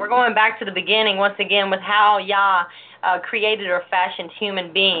 21. We're going back to the beginning once again with how Yah created or fashioned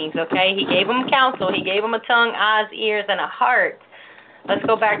human beings, okay? He gave them counsel. He gave them a tongue, eyes, ears, and a heart. Let's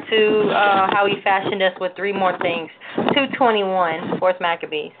go back to how he fashioned us with 3 more things. 2:21, 4th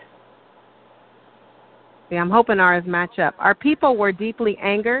Maccabees. Yeah, I'm hoping ours match up. Our people were deeply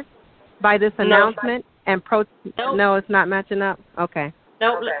angered by this announcement and No, it's not matching up? Okay.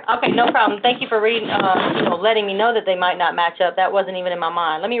 No, okay, no problem. Thank you for reading, letting me know that they might not match up. That wasn't even in my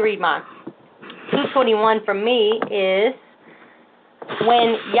mind. Let me read mine. 2:21 for me is,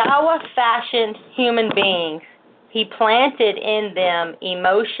 when Yahweh fashioned human beings, he planted in them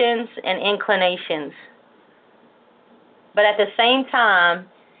emotions and inclinations. But at the same time,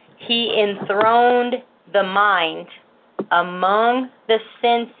 he enthroned the mind among the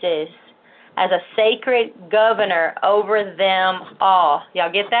senses as a sacred governor over them all. Y'all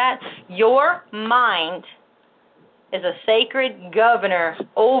get that? Your mind is a sacred governor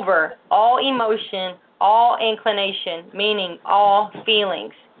over all emotion, all inclination, meaning all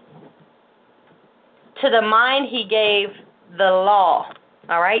feelings. To the mind he gave the law.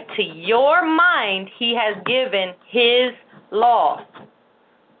 All right? To your mind he has given his law.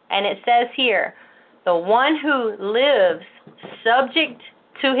 And it says here, the one who lives subject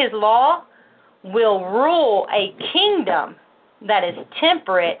to his law will rule a kingdom that is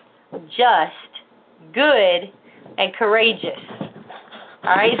temperate, just, good, and courageous.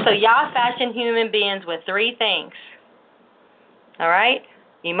 All right, so Yah fashioned human beings with 3 things. All right,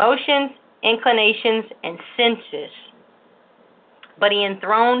 emotions, inclinations, and senses. But he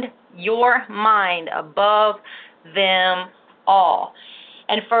enthroned your mind above them all.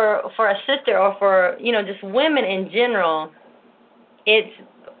 And for a sister, or for, just women in general, it's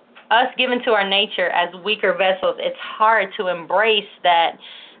us given to our nature as weaker vessels. It's hard to embrace that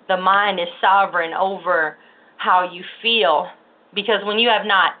the mind is sovereign over how you feel, because when you have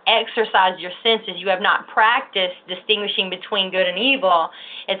not exercised your senses, you have not practiced distinguishing between good and evil,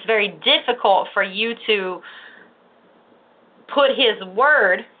 it's very difficult for you to put his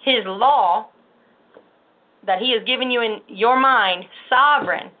word, his law, that he has given you in your mind,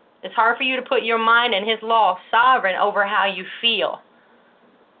 sovereign. It's hard for you to put your mind and his law sovereign over how you feel.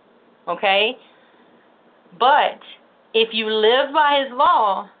 Okay? But if you live by his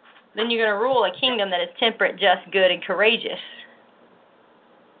law, then you're going to rule a kingdom that is temperate, just, good, and courageous.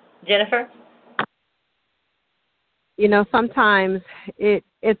 Jennifer? You know, sometimes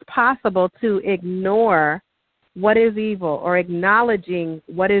it's possible to ignore what is evil or acknowledging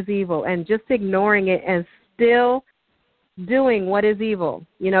what is evil and just ignoring it and still doing what is evil.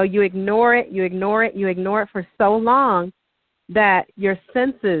 You know, you ignore it for so long that your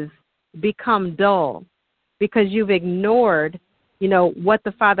senses become dull because you've ignored, you know, what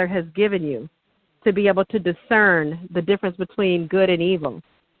the Father has given you to be able to discern the difference between good and evil.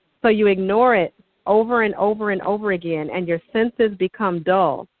 So you ignore it over and over and over again, and your senses become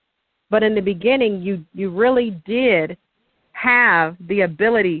dull. But in the beginning, you really did have the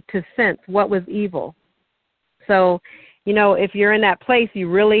ability to sense what was evil. So, you know, if you're in that place, you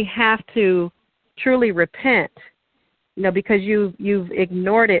really have to truly repent, you know, because you've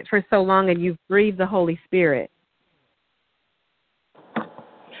ignored it for so long and you've grieved the Holy Spirit.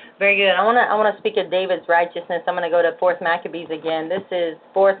 Very good. I want to speak of David's righteousness. I'm going to go to 4th Maccabees again. This is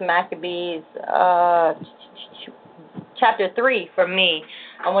 4th Maccabees, chapter 3 for me.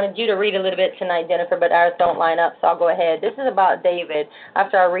 I wanted you to read a little bit tonight, Jennifer, but ours don't line up, so I'll go ahead. This is about David.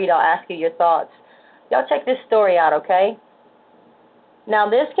 After I read, I'll ask you your thoughts. Y'all check this story out, okay? Now,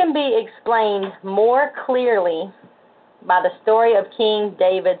 this can be explained more clearly by the story of King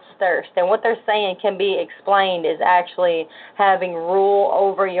David's thirst. And what they're saying can be explained is actually having rule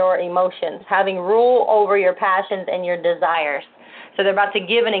over your emotions, having rule over your passions and your desires. So they're about to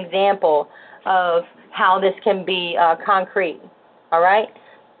give an example of how this can be concrete. All right?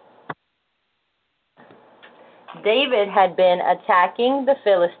 David had been attacking the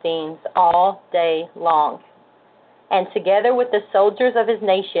Philistines all day long. And together with the soldiers of his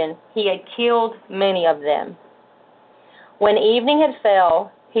nation, he had killed many of them. When evening had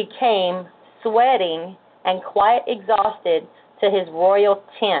fell, he came, sweating and quite exhausted, to his royal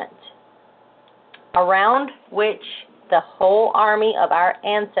tent, around which the whole army of our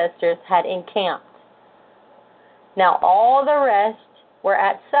ancestors had encamped. Now all the rest were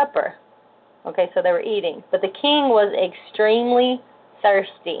at supper. Okay, so they were eating. But the king was extremely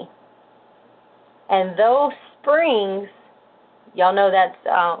thirsty. And though springs, y'all know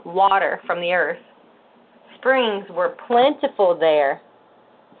that's water from the earth, springs were plentiful there,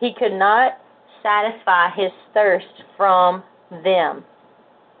 he could not satisfy his thirst from them.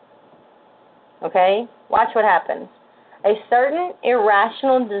 Okay? Watch what happens. A certain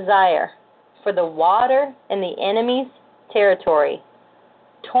irrational desire for the water in the enemy's territory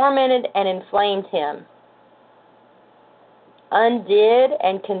tormented and inflamed him, undid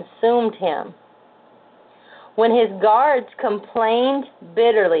and consumed him. When his guards complained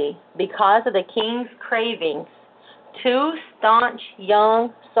bitterly because of the king's cravings, 2 staunch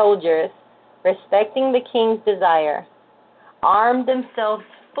young soldiers, respecting the king's desire, armed themselves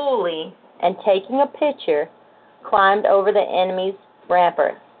fully and taking a pitcher, climbed over the enemy's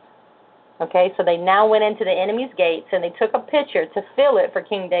ramparts. Okay, so they now went into the enemy's gates and they took a pitcher to fill it for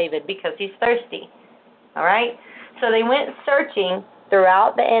King David because he's thirsty. All right? So they went searching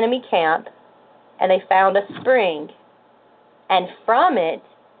throughout the enemy camp, and they found a spring, and from it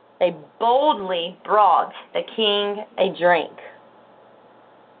they boldly brought the king a drink.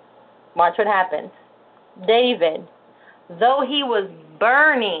 Watch what happens. David, though he was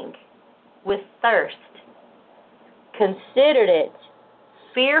burning with thirst, considered it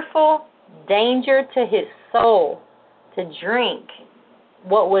fearful danger to his soul to drink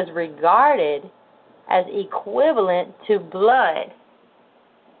what was regarded as equivalent to blood.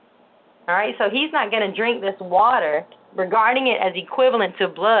 All right, so he's not going to drink this water, regarding it as equivalent to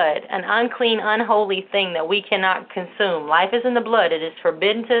blood, an unclean, unholy thing that we cannot consume. Life is in the blood. It is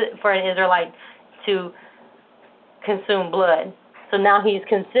forbidden for an Israelite to consume blood. So now he's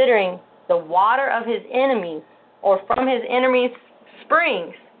considering the water of his enemies, or from his enemies'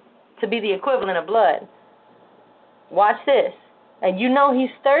 springs, to be the equivalent of blood. Watch this. And you know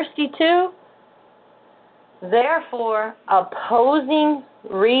he's thirsty too? Therefore, opposing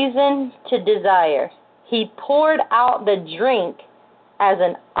reason to desire, he poured out the drink as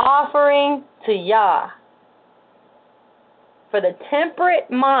an offering to Yah. For the temperate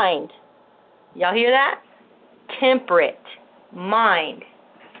mind, y'all hear that? Temperate mind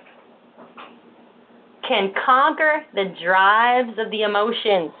can conquer the drives of the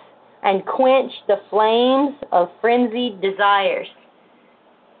emotions and quench the flames of frenzied desires.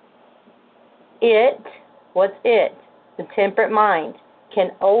 What's it? The temperate mind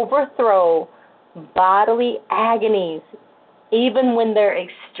can overthrow bodily agonies, even when they're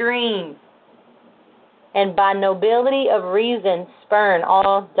extreme, and by nobility of reason spurn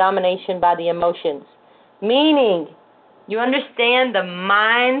all domination by the emotions. Meaning, you understand the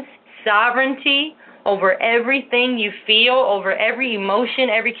mind's sovereignty over everything you feel, over every emotion,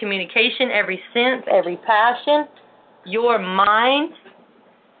 every communication, every sense, every passion. Your mind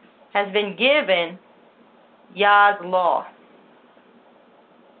has been given Yah's law.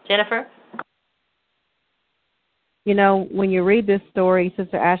 Jennifer? You know, when you read this story,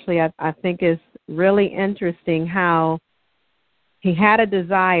 Sister Ashley, I think it's really interesting how he had a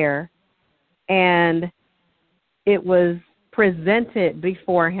desire and it was presented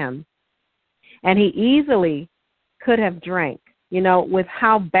before him. And he easily could have drank, you know, with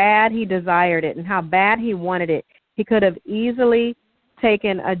how bad he desired it and how bad he wanted it. He could have easily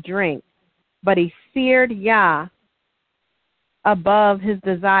taken a drink, but he feared Yah above his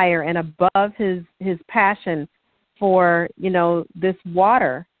desire and above his passion for, you know, this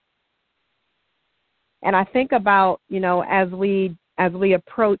water. And I think about, you know, as we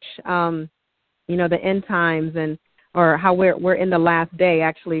approach, you know, the end times or how we're in the last day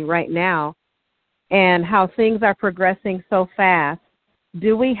actually right now, and how things are progressing so fast.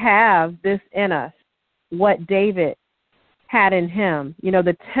 Do we have this in us, what David had in him, you know,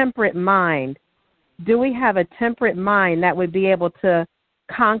 the temperate mind? Do we have a temperate mind that would be able to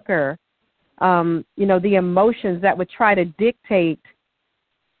conquer, you know, the emotions that would try to dictate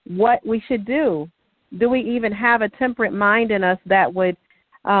what we should do? Do we even have a temperate mind in us that would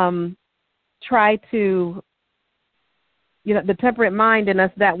try to, you know, the temperate mind in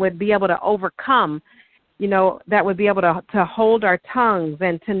us that would be able to overcome, you know, that would be able to hold our tongues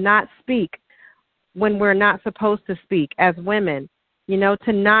and to not speak when we're not supposed to speak as women, you know,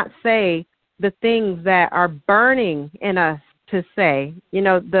 to not say the things that are burning in us to say, you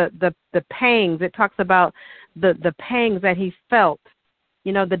know, the pangs. It talks about the pangs that he felt.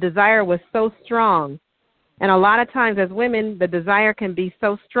 You know, the desire was so strong. And a lot of times as women, the desire can be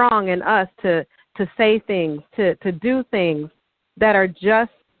so strong in us to say things, to do things that are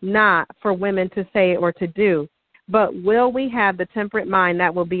just not for women to say or to do. But will we have the temperate mind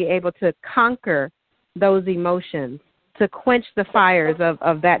that will be able to conquer those emotions, to quench the fires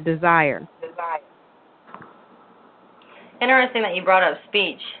of that desire? Interesting that you brought up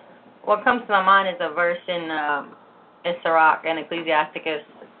speech. What comes to my mind is a verse in Sirach and Ecclesiasticus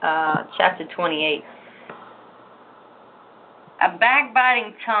chapter 28. A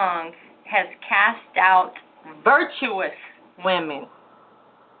backbiting tongue has cast out virtuous women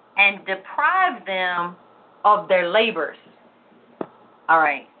and deprived them of their labors. All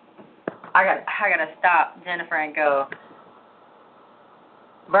right. I gotta stop, Jennifer, and go.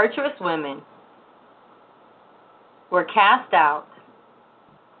 Virtuous women were cast out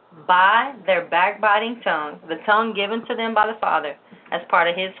by their backbiting tongue, the tongue given to them by the Father as part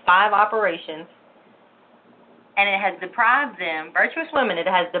of his 5 operations, and it has deprived them, virtuous women, it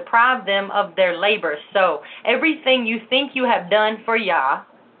has deprived them of their labor. So everything you think you have done for Yah,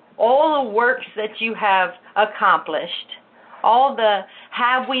 all the works that you have accomplished, all the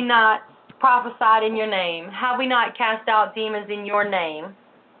have we not prophesied in your name, have we not cast out demons in your name,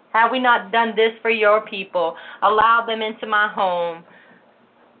 have we not done this for your people, allowed them into my home,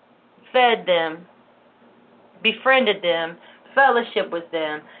 fed them, befriended them, fellowship with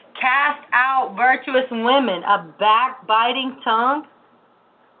them, cast out virtuous women, a backbiting tongue,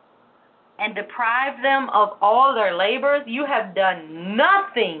 and deprive them of all their labors? You have done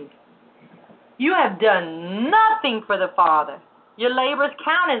nothing. You have done nothing for the Father. Your labors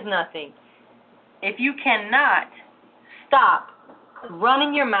count as nothing. If you cannot stop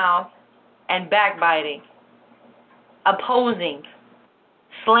running your mouth and backbiting, opposing,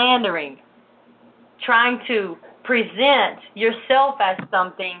 slandering, trying to present yourself as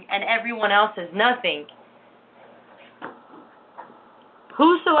something and everyone else as nothing.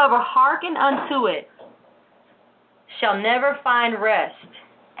 Whosoever hearken unto it shall never find rest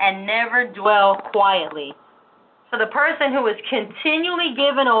and never dwell quietly. So the person who is continually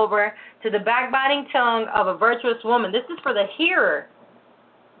given over to the backbiting tongue of a virtuous woman, this is for the hearer.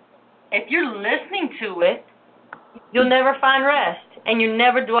 If you're listening to it, you'll never find rest and you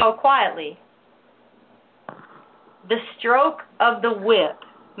never dwell quietly. The stroke of the whip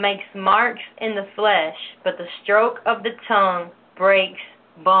makes marks in the flesh, but the stroke of the tongue breaks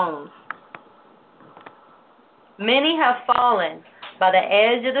bones. Many have fallen by the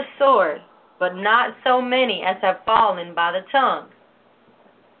edge of the sword, but not so many as have fallen by the tongue.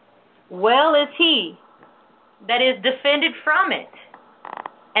 Well is he that is defended from it,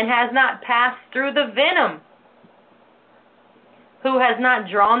 and has not passed through the venom. who has not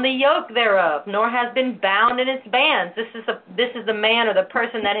drawn the yoke thereof, nor has been bound in its bands. This is the man or the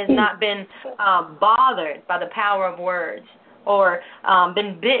person that has not been bothered by the power of words, or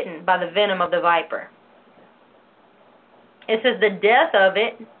been bitten by the venom of the viper. It says the death of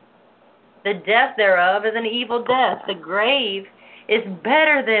it, the death thereof is an evil death. The grave is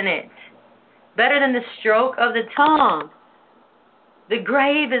better than it, better than the stroke of the tongue. The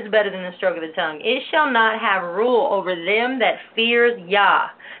grave is better than the stroke of the tongue. It shall not have rule over them that fears Yah,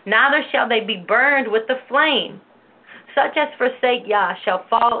 neither shall they be burned with the flame. Such as forsake Yah shall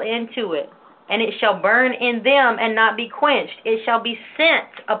fall into it, and it shall burn in them and not be quenched. It shall be sent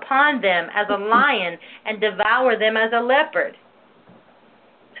upon them as a lion and devour them as a leopard.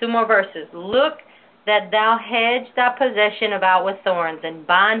 2 more verses. Look that thou hedge thy possession about with thorns, and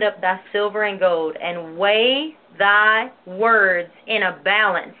bind up thy silver and gold, and weigh thy words in a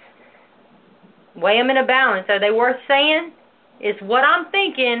balance. Weigh them in a balance. Are they worth saying? Is what I'm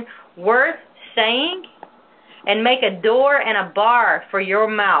thinking worth saying? And make a door and a bar for your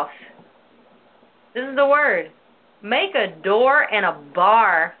mouth. This is the word. Make a door and a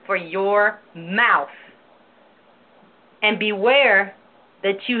bar for your mouth. And beware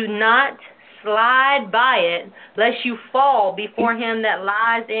that you not slide by it, lest you fall before him that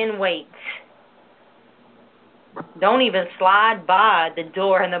lies in wait. Don't even slide by the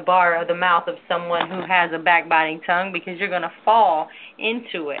door and the bar of the mouth of someone who has a backbiting tongue, because you're going to fall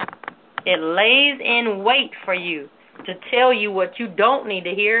into it. It lays in wait for you to tell you what you don't need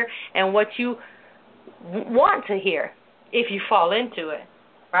to hear and what you want to hear if you fall into it,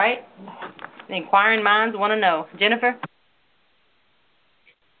 right? The inquiring minds want to know. Jennifer?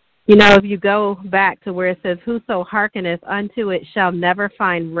 You know, if you go back to where it says, whoso hearkeneth unto it shall never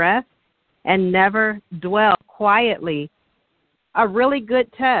find rest and never dwell quietly, a really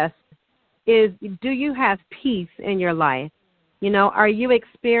good test is, do you have peace in your life? You know, are you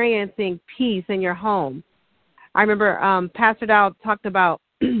experiencing peace in your home? I remember Pastor Dow talked about,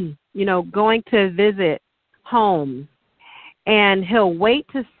 you know, going to visit homes, and he'll wait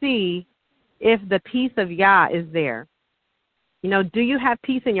to see if the peace of Yah is there. You know, do you have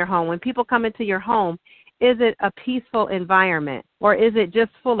peace in your home? When people come into your home, is it a peaceful environment, or is it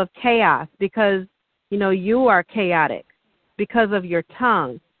just full of chaos because, you know, you are chaotic because of your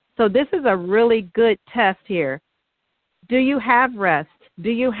tongue? So this is a really good test here. Do you have rest?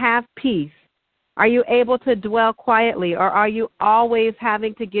 Do you have peace? Are you able to dwell quietly, or are you always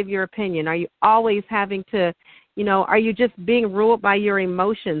having to give your opinion? Are you always having to, you know, are you just being ruled by your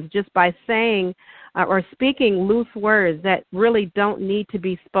emotions, just by saying or speaking loose words that really don't need to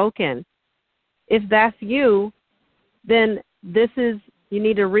be spoken? If that's you, then you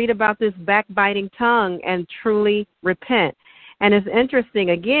need to read about this backbiting tongue and truly repent. And it's interesting,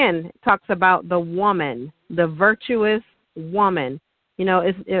 again, it talks about the woman, the virtuous woman. You know,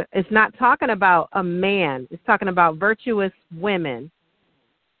 it's not talking about a man. It's talking about virtuous women.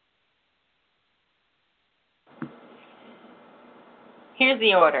 Here's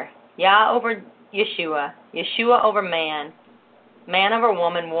the order. Yah over Yeshua, Yeshua over man, man over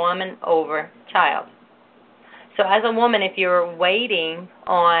woman, woman over child. So as a woman, if you're waiting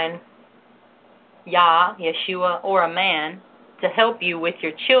on Yah, Yeshua, or a man to help you with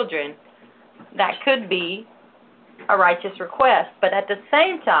your children, that could be a righteous request. But at the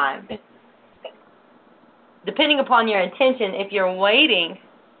same time, depending upon your intention, if you're waiting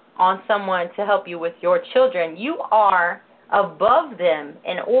on someone to help you with your children, you are above them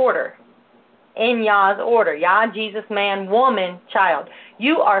in order, in Yah's order. Yah, Jesus, man, woman, child.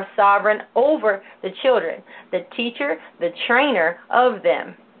 You are sovereign over the children, the teacher, the trainer of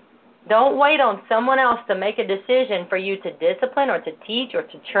them. Don't wait on someone else to make a decision for you to discipline or to teach or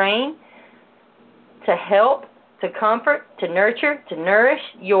to train, to help, to comfort, to nurture, to nourish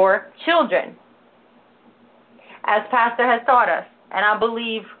your children. As Pastor has taught us, and I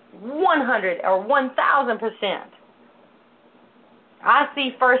believe 100 or 1,000%, I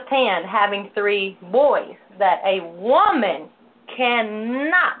see firsthand, having 3 boys, that a woman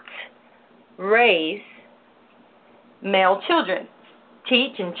cannot raise male children.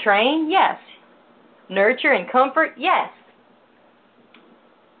 Teach and train, yes. Nurture and comfort, yes.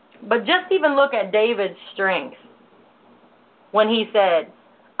 But just even look at David's strength when he said,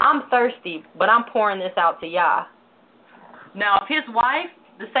 I'm thirsty, but I'm pouring this out to Yah. Now, if his wife,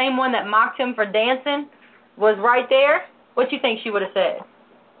 the same one that mocked him for dancing, was right there, what do you think she would have said?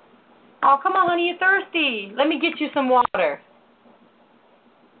 Oh, come on, honey, you're thirsty. Let me get you some water.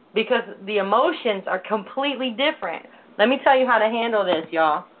 Because the emotions are completely different. Let me tell you how to handle this,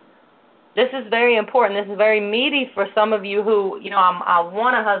 y'all. This is very important. This is very meaty for some of you who, you know, I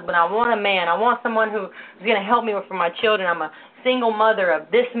want a husband. I want a man. I want someone who's going to help me for my children. I'm a single mother of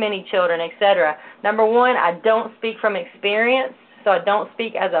this many children, etc. Number one, I don't speak from experience, so I don't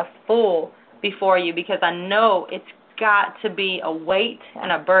speak as a fool before you because I know it's got to be a weight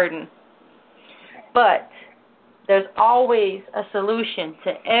and a burden. But there's always a solution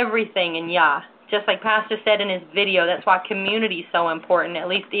to everything in Yah. Just like Pastor said in his video, that's why community is so important, at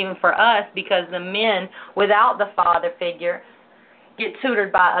least even for us, because the men without the father figure get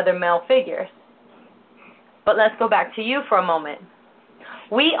tutored by other male figures. But let's go back to you for a moment.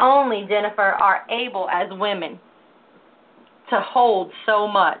 We only, Jennifer, are able as women to hold so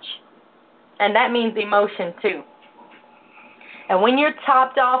much. And that means emotion too. And when you're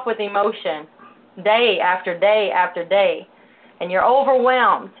topped off with emotion, day after day after day, and you're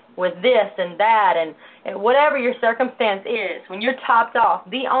overwhelmed with this and that and whatever your circumstance is, when you're topped off,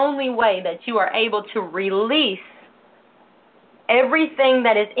 the only way that you are able to release everything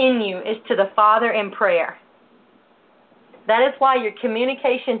that is in you is to the Father in prayer. That is why your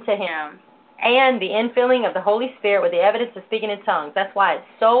communication to Him and the infilling of the Holy Spirit with the evidence of speaking in tongues, that's why it's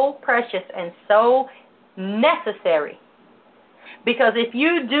so precious and so necessary. Because if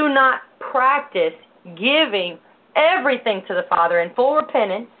you do not practice giving everything to the Father in full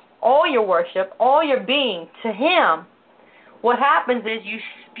repentance, all your worship, all your being to Him, what happens is you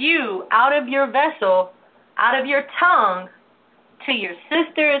spew out of your vessel, out of your tongue, to your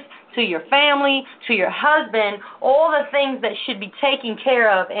sisters, to your family, to your husband, all the things that should be taken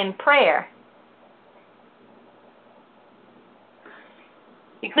care of in prayer.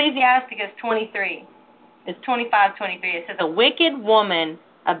 Ecclesiasticus 23. It's 25:23. It says, "A wicked woman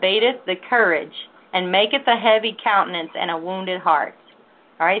abateth the courage, and maketh a heavy countenance and a wounded heart."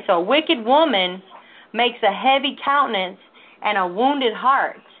 All right, so a wicked woman makes a heavy countenance and a wounded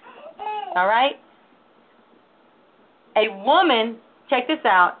heart. All right? A woman, check this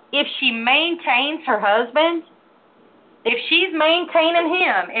out, if she maintains her husband, if she's maintaining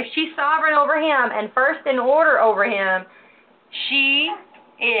him, if she's sovereign over him and first in order over him, she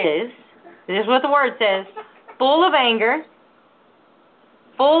is, this is what the word says, full of anger,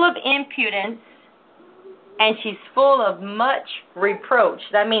 full of impudence, and she's full of much reproach.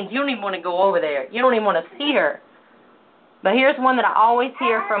 That means you don't even want to go over there. You don't even want to see her. But here's one that I always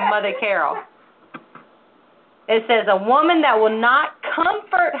hear from Mother Carol. It says, "A woman that will not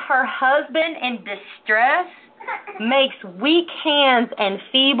comfort her husband in distress makes weak hands and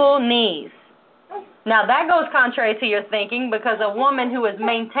feeble knees." Now, that goes contrary to your thinking, because a woman who is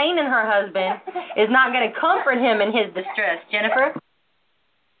maintaining her husband is not going to comfort him in his distress. Jennifer?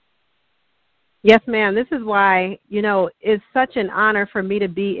 Yes, ma'am. This is why, it's such an honor for me to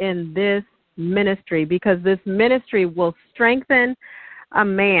be in this ministry, because this ministry will strengthen a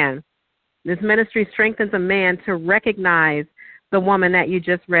man. This ministry strengthens a man to recognize the woman that you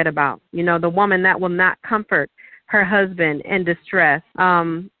just read about, the woman that will not comfort her husband in distress,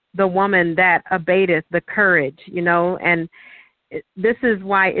 the woman that abateth the courage, and this is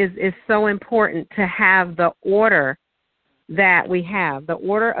why it's so important to have the order that we have, the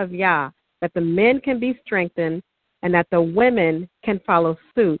order of Yah, that the men can be strengthened and that the women can follow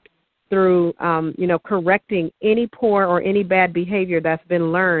suit through, correcting any poor or any bad behavior that's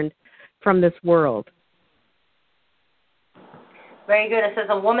been learned from this world. Very good. It says,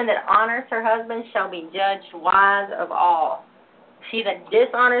 "A woman that honors her husband shall be judged wise of all. She that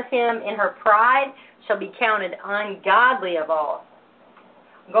dishonors him in her pride shall be counted ungodly of all."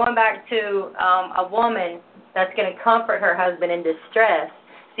 Going back to a woman that's going to comfort her husband in distress.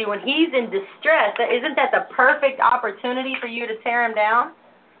 See, when he's in distress, isn't that the perfect opportunity for you to tear him down?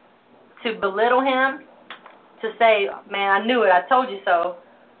 To belittle him? To say, "Man, I knew it. I told you so.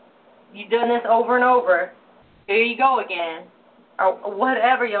 You've done this over and over. Here you go again." Or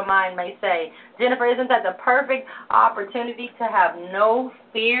whatever your mind may say. Jennifer, isn't that the perfect opportunity to have no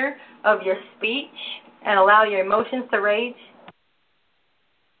fear of your speech and allow your emotions to rage?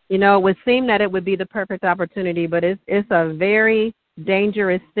 It would seem that it would be the perfect opportunity, but it's a very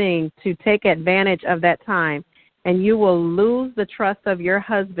dangerous thing to take advantage of that time, and you will lose the trust of your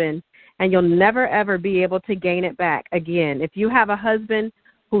husband, and you'll never, ever be able to gain it back again. If you have a husband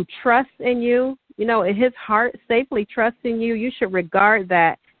who trusts in you, his heart safely trusts in you, you should regard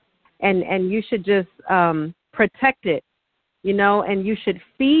that, and you should just protect it, and you should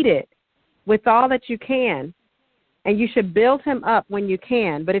feed it with all that you can, and you should build him up when you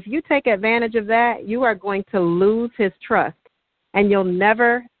can. But if you take advantage of that, you are going to lose his trust, and you'll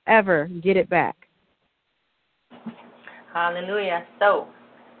never, ever get it back. Hallelujah. So,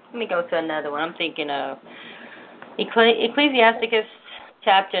 let me go to another one. I'm thinking of Ecclesiasticus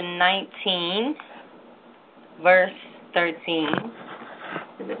chapter 19, verse 13.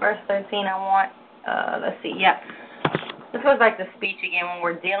 Is it verse 13 I want? Let's see. Yeah. This goes back to speech again when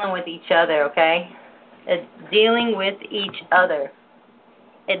we're dealing with each other, okay? It's dealing with each other.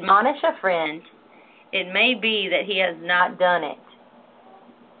 Admonish a friend. It may be that he has not done it.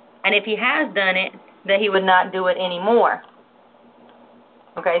 And if he has done it, that he would not do it anymore.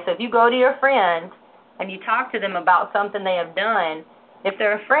 Okay, so if you go to your friend and you talk to them about something they have done, if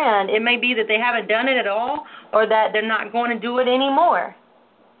they're a friend, it may be that they haven't done it at all or that they're not going to do it anymore.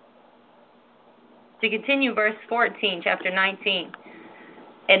 To continue verse 14, chapter 19.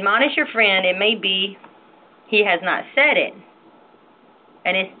 Admonish your friend, it may be he has not said it.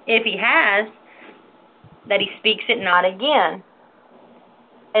 And if he has, that he speaks it not again.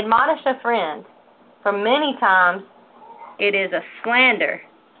 Admonish a friend. For many times it is a slander.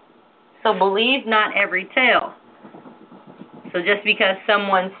 So believe not every tale. So just because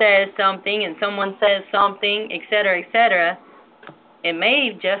someone says something and someone says something, etc., it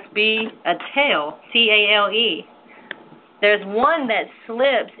may just be a tale, T-A-L-E. There's one that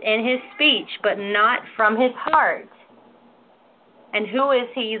slips in his speech, but not from his heart. And who is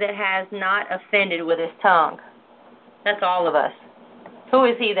he that has not offended with his tongue? That's all of us. Who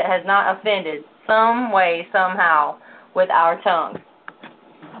is he that has not offended some way, somehow, with our tongue?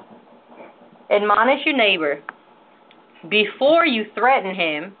 Admonish your neighbor before you threaten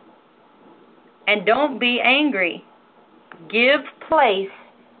him, and don't be angry. Give place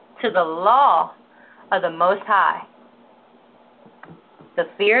to the law of the Most High. The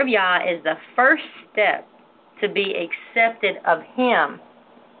fear of Yah is the first step to be accepted of Him.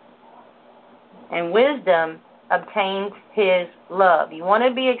 And wisdom obtains His love. You want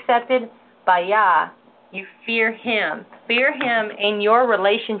to be accepted by Yah, you fear Him. Fear Him in your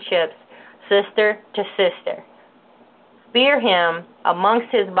relationships, sister to sister. Fear Him amongst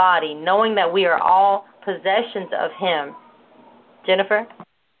His body, knowing that we are all possessions of Him. Jennifer?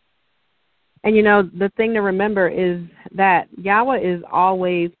 And, the thing to remember is that Yahweh is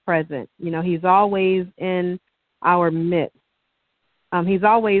always present. He's always in our midst. He's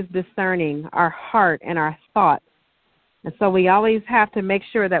always discerning our heart and our thoughts. And so we always have to make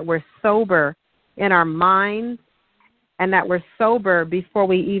sure that we're sober in our minds and that we're sober before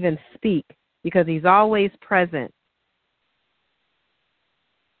we even speak, because He's always present.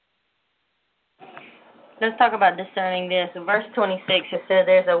 Let's talk about discerning this. In verse 26, it says,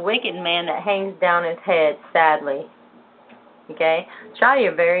 there's a wicked man that hangs down his head sadly. Okay? Try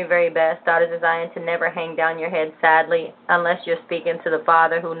your very, very best, daughters of Zion, to never hang down your head sadly unless you're speaking to the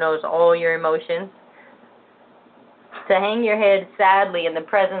Father who knows all your emotions. To hang your head sadly in the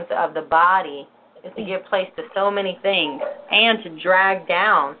presence of the body is to give place to so many things and to drag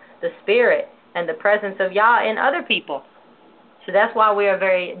down the spirit and the presence of Yah in other people. So that's why we are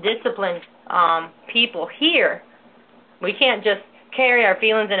very disciplined people here. We can't just carry our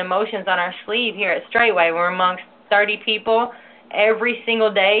feelings and emotions on our sleeve here at Straitway. We're amongst 30 people every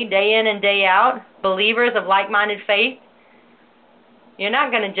single day, day in and day out, believers of like-minded faith. You're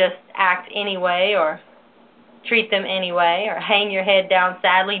not going to just act any way or treat them any way or hang your head down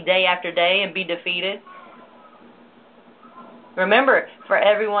sadly day after day and be defeated. Remember, for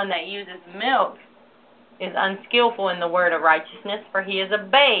everyone that uses milk is unskillful in the word of righteousness, for he is a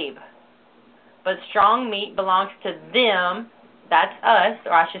babe. But strong meat belongs to them, that's us,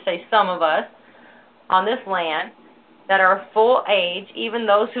 or I should say some of us, on this land, that are full age, even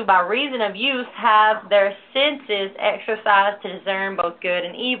those who by reason of use have their senses exercised to discern both good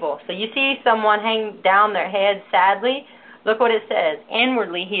and evil. So you see someone hang down their head sadly, look what it says.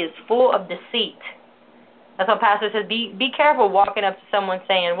 Inwardly he is full of deceit. That's what Pastor says. Be careful walking up to someone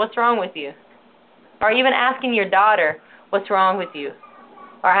saying, what's wrong with you? Or even asking your daughter, what's wrong with you?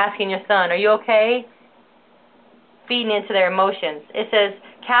 Or asking your son, are you okay? Feeding into their emotions. It says,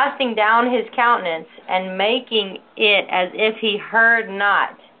 casting down his countenance and making it as if he heard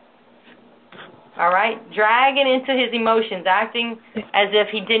not. All right? Dragging into his emotions, acting as if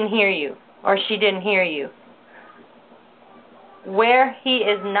he didn't hear you or she didn't hear you. Where he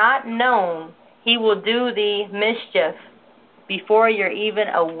is not known, he will do thee mischief before you're even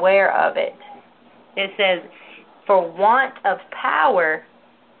aware of it. It says, for want of power,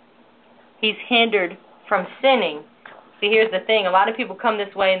 he's hindered from sinning. See, here's the thing. A lot of people come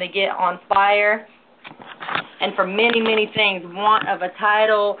this way and they get on fire. And for many, many things, want of a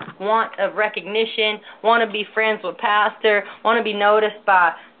title, want of recognition, want to be friends with pastor, want to be noticed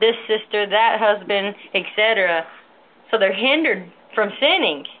by this sister, that husband, etc. So they're hindered from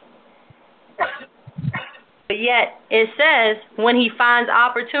sinning. But yet, it says, when he finds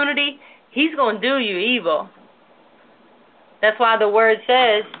opportunity, he's going to do you evil. That's why the word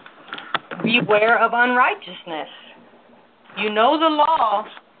says, beware of unrighteousness. You know the law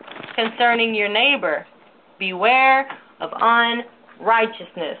concerning your neighbor. Beware of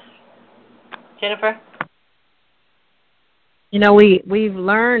unrighteousness. Jennifer? You know, we've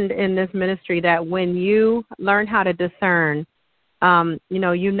learned in this ministry that when you learn how to discern,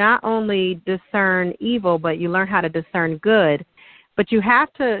 you not only discern evil, but you learn how to discern good. But you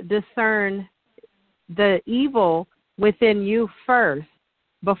have to discern the evil within you first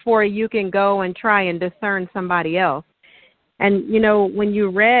before you can go and try and discern somebody else. And, when you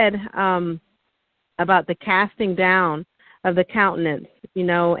read about the casting down of the countenance,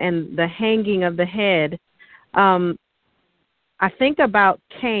 and the hanging of the head, I think about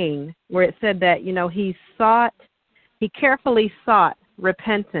Cain, where it said that, he carefully sought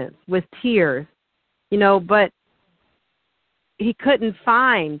repentance with tears, but he couldn't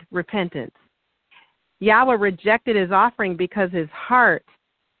find repentance. Yahweh rejected his offering because his heart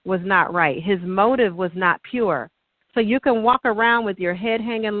was not right. His motive was not pure. So you can walk around with your head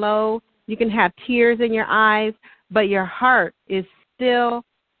hanging low, you can have tears in your eyes, but your heart is still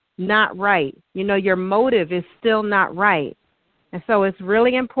not right. Your motive is still not right. And so it's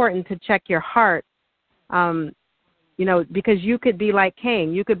really important to check your heart, because you could be like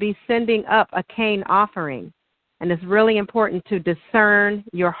Cain. You could be sending up a Cain offering. And it's really important to discern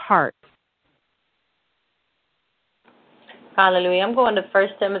your heart. Hallelujah. I'm going to 1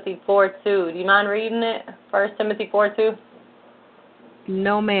 Timothy 4:2. Do you mind reading it? 1 Timothy 4:2.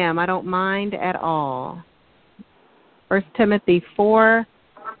 No, ma'am. I don't mind at all. 1 Timothy 4,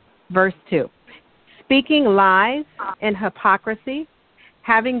 verse 2. Speaking lies and hypocrisy,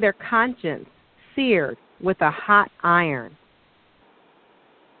 having their conscience seared with a hot iron.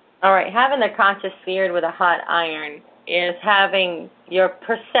 All right, having their conscience seared with a hot iron is having your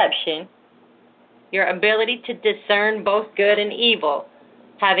perception, your ability to discern both good and evil,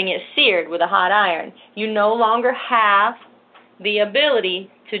 having it seared with a hot iron. You no longer have the ability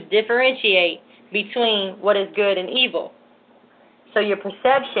to differentiate between what is good and evil. So your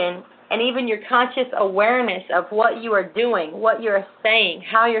perception and even your conscious awareness of what you are doing, what you're saying,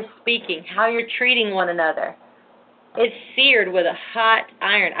 how you're speaking, how you're treating one another, it's seared with a hot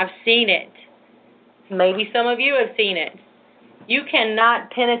iron. I've seen it. Maybe some of you have seen it. You cannot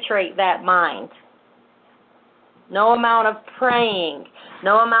penetrate that mind. No amount of praying,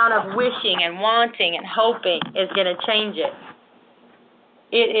 no amount of wishing and wanting and hoping is going to change it.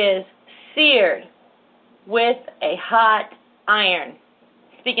 It is seared with a hot iron.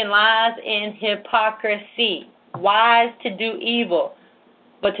 Speaking lies in hypocrisy. Wise to do evil,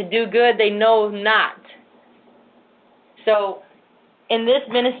 but to do good they know not. So in this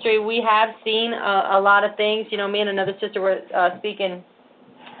ministry, we have seen a lot of things. Me and another sister were speaking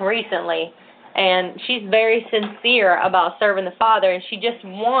recently, and she's very sincere about serving the Father, and she just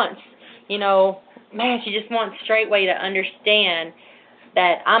wants, she just wants Straitway to understand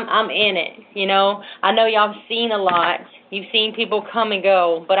that I'm in it, I know y'all have seen a lot. You've seen people come and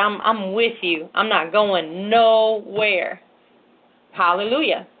go, but I'm with you. I'm not going nowhere.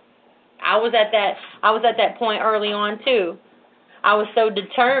 Hallelujah. I was at that point early on too. I was so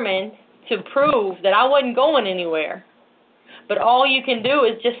determined to prove that I wasn't going anywhere. But all you can do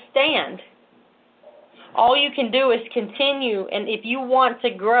is just stand. All you can do is continue, and if you want to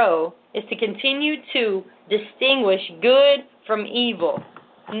grow, is to continue to distinguish good from evil.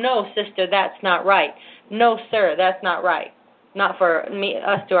 No, sister, that's not right. No, sir, that's not right. Not for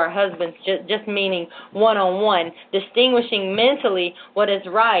us to our husbands, just meaning one-on-one, distinguishing mentally what is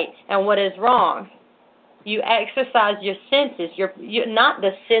right and what is wrong. You exercise your senses, not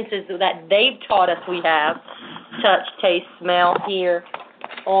the senses that they've taught us we have, touch, taste, smell, hear,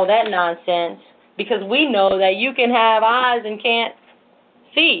 all that nonsense, because we know that you can have eyes and can't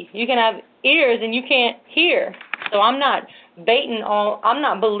see. You can have ears and you can't hear. So I'm not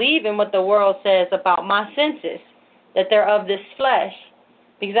believing what the world says about my senses, that they're of this flesh,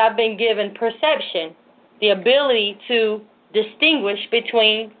 because I've been given perception, the ability to distinguish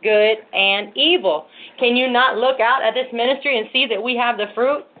between good and evil. Can you not look out at this ministry and see that we have the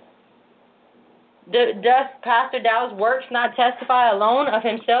fruit? Does Pastor Dow's works not testify alone of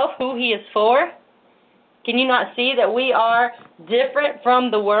himself, who he is for? Can you not see that we are different from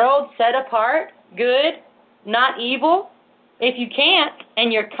the world, set apart, good, not evil? If you can't,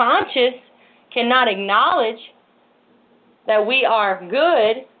 and your conscience cannot acknowledge that we are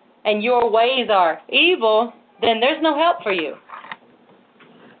good and your ways are evil, then there's no help for you.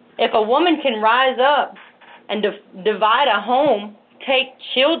 If a woman can rise up and divide a home, take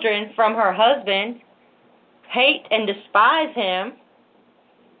children from her husband, hate and despise him,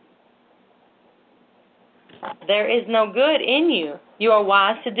 there is no good in you. You are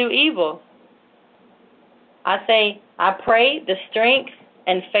wise to do evil. I pray the strength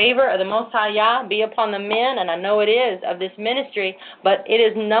and favor of the Most High Yah be upon the men, and I know it is, of this ministry, but it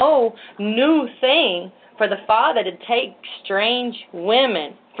is no new thing for the Father to take strange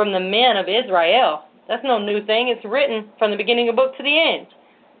women from the men of Israel. That's no new thing. It's written from the beginning of the book to the end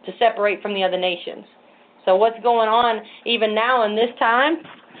to separate from the other nations. So what's going on even now in this time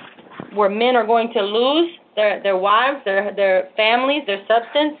where men are going to lose their wives, their families, their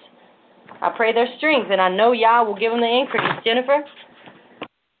substance? I pray their strength, and I know Yah will give them the increase. Jennifer?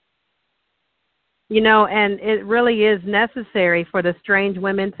 And it really is necessary for the strange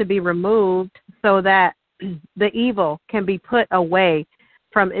women to be removed so that the evil can be put away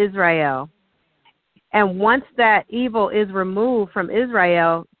from Israel. And once that evil is removed from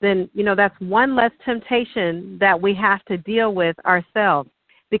Israel, then, that's one less temptation that we have to deal with ourselves.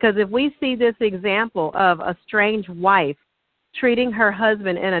 Because if we see this example of a strange wife treating her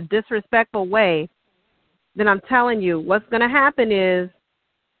husband in a disrespectful way, then I'm telling you, what's going to happen is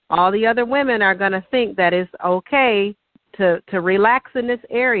all the other women are going to think that it's okay to relax in this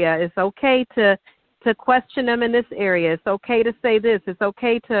area. It's okay to question them in this area. It's okay to say this. It's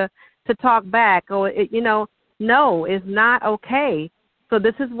okay to talk back. No, it's not okay. So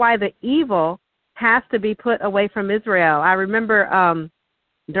this is why the evil has to be put away from Israel. I remember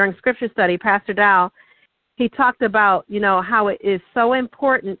during scripture study, Pastor Dow, he talked about, how it is so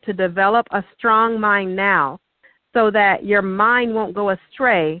important to develop a strong mind now so that your mind won't go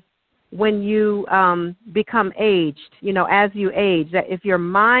astray when you become aged, as you age. That if your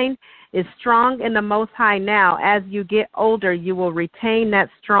mind is strong in the Most High now, as you get older, you will retain that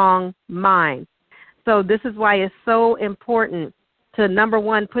strong mind. So this is why it's so important to, number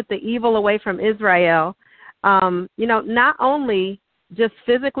one, put the evil away from Israel, not only just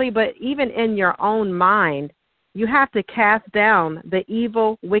physically, but even in your own mind. You have to cast down the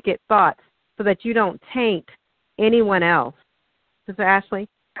evil, wicked thoughts so that you don't taint anyone else. Sister Ashley?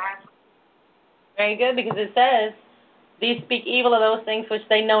 Very good, because it says, these speak evil of those things which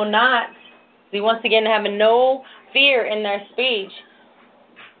they know not. See, once again, having no fear in their speech.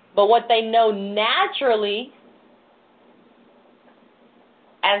 But what they know naturally,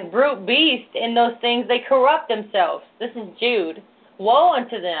 as brute beasts, in those things they corrupt themselves. This is Jude. Woe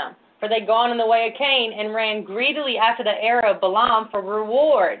unto them, for they gone in the way of Cain, and ran greedily after the error of Balaam for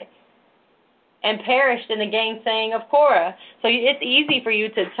reward, and perished in the gainsaying of Korah. So it's easy for you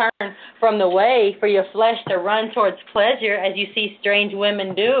to turn from the way, for your flesh to run towards pleasure, as you see strange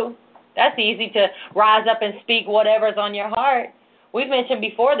women do. That's easy to rise up and speak whatever's on your heart. We've mentioned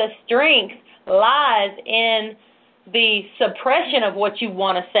before the strength lies in the suppression of what you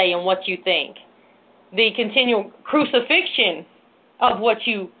want to say and what you think, the continual crucifixion of what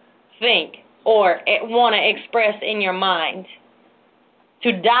you think or want to express in your mind,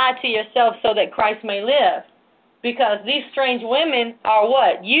 to die to yourself so that Christ may live. Because these strange women are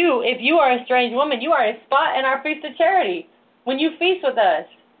what? If you are a strange woman, you are a spot in our feast of charity. When you feast with us,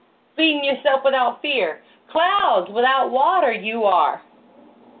 feeding yourself without fear. Clouds without water you are.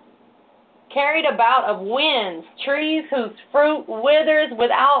 Carried about of winds, trees whose fruit withers,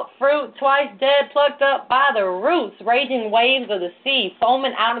 without fruit, twice dead, plucked up by the roots, raging waves of the sea,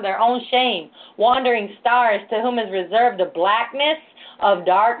 foaming out of their own shame, wandering stars to whom is reserved the blackness of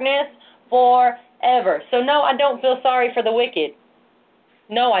darkness forever. So no, I don't feel sorry for the wicked.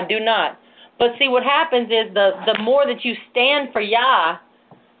 No, I do not. But see, what happens is the more that you stand for Yah,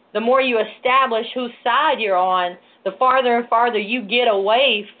 the more you establish whose side you're on, the farther and farther you get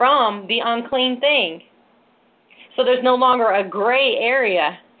away from the unclean thing. So there's no longer a gray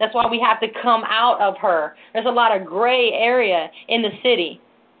area. That's why we have to come out of her. There's a lot of gray area in the city.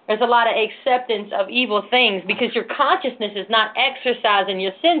 There's a lot of acceptance of evil things because your consciousness is not exercising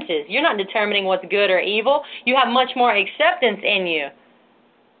your senses. You're not determining what's good or evil. You have much more acceptance in you.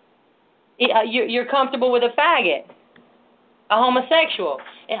 You're comfortable with a faggot, a homosexual,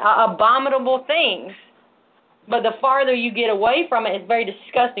 abominable things. But the farther you get away from it, it's very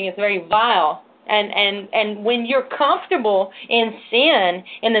disgusting. It's very vile. And when you're comfortable in sin,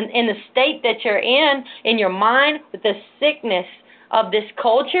 in the state that you're in your mind, with the sickness of this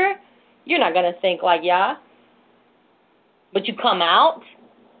culture, you're not going to think like Yah. But you come out.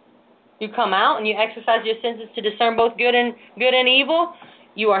 You come out and you exercise your senses to discern both good and evil.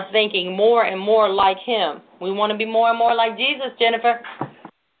 You are thinking more and more like Him. We want to be more and more like Jesus, Jennifer.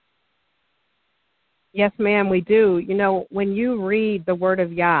 Yes, ma'am, we do. You know, when you read the Word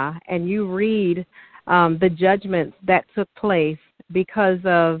of Yah and you read the judgments that took place because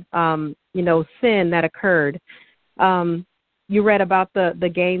of, sin that occurred, you read about the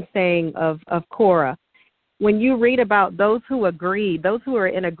gainsaying of Korah. when you read about those who agreed, those who are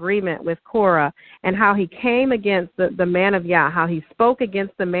in agreement with Korah, and how he came against the man of Yah, how he spoke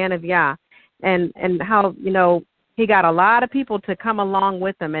against the man of Yah, and how, he got a lot of people to come along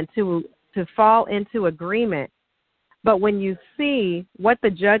with him and to fall into agreement. But when you see what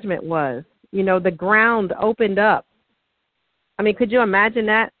the judgment was, the ground opened up. I mean, could you imagine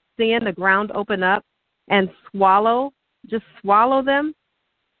that, seeing the ground open up and swallow them,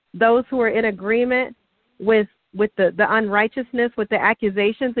 those who are in agreement with the unrighteousness, with the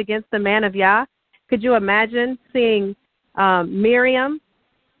accusations against the man of Yah? Could you imagine seeing Miriam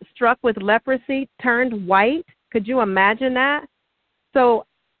struck with leprosy, turned white? Could you imagine that? So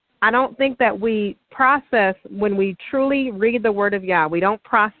I don't think that we process, when we truly read the word of Yah, we don't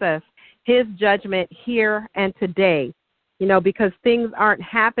process his judgment here and today, because things aren't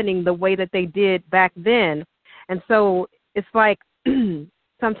happening the way that they did back then. And so it's like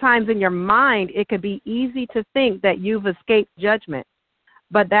sometimes in your mind it could be easy to think that you've escaped judgment,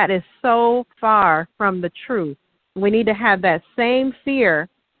 but that is so far from the truth. We need to have that same fear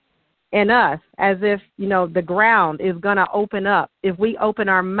in us as if, the ground is going to open up if we open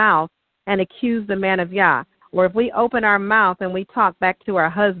our mouth and accuse the man of Yah, or if we open our mouth and we talk back to our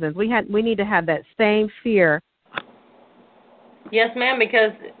husbands. We need to have that same fear. Yes, ma'am,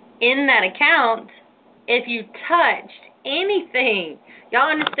 because in that account, if you touched anything,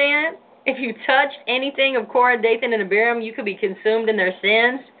 y'all understand? If you touched anything of Korah, Dathan, and Abiram, you could be consumed in their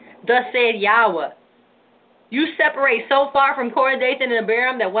sins. Thus said Yahweh. You separate so far from Korah, Dathan, and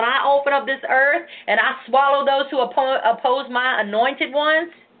Abiram that when I open up this earth and I swallow those who oppose my anointed ones,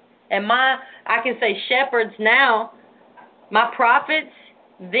 and I can say shepherds now, my prophets,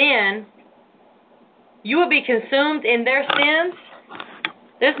 then you will be consumed in their sins.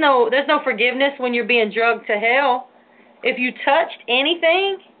 There's no forgiveness when you're being drugged to hell. If you touched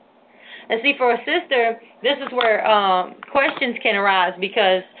anything, and see, for a sister, this is where questions can arise,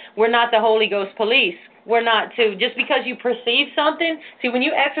 because we're not the Holy Ghost police. We're not to, just because you perceive something, see, when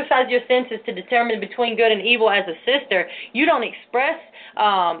you exercise your senses to determine between good and evil as a sister, you don't express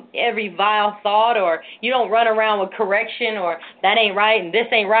every vile thought, or you don't run around with correction, or that ain't right and this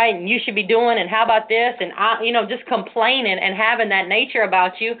ain't right and you should be doing and how about this, and just complaining and having that nature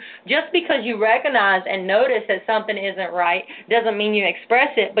about you. Just because you recognize and notice that something isn't right doesn't mean you express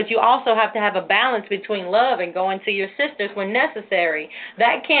it, but you also have to have a balance between love and going to your sisters when necessary.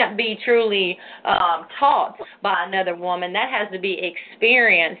 That can't be truly taught by another woman. That has to be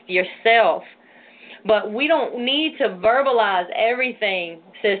experienced yourself. But we don't need to verbalize everything,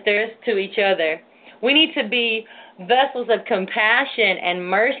 sisters, to each other. We need to be vessels of compassion and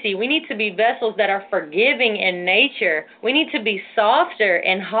mercy. We need to be vessels that are forgiving in nature. We need to be softer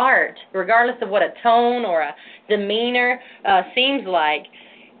in heart, regardless of what a tone or a demeanor seems like.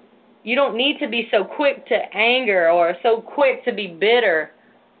 You don't need to be so quick to anger or so quick to be bitter,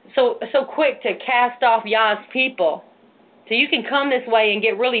 so quick to cast off Yah's people. So you can come this way and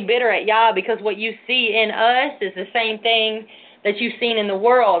get really bitter at Yah because what you see in us is the same thing that you've seen in the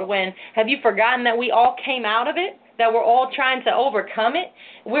world. Have you forgotten that we all came out of it? That we're all trying to overcome it?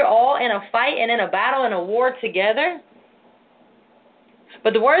 We're all in a fight and in a battle and a war together.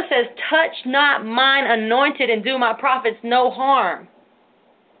 But the word says, touch not mine anointed and do my prophets no harm.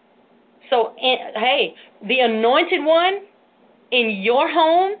 So, hey, the anointed one in your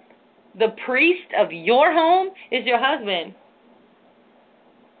home, the priest of your home, is your husband.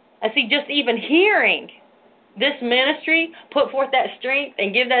 I see, just even hearing this ministry put forth that strength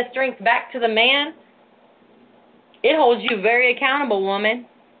and give that strength back to the man, it holds you very accountable, woman.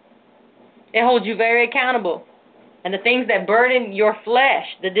 It holds you very accountable. And the things that burden your flesh,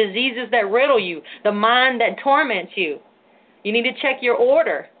 the diseases that riddle you, the mind that torments you, you need to check your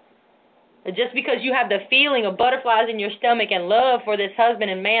order. Just because you have the feeling of butterflies in your stomach and love for this husband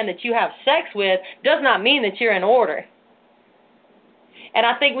and man that you have sex with does not mean that you're in order. And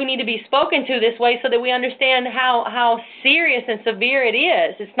I think we need to be spoken to this way so that we understand how serious and severe it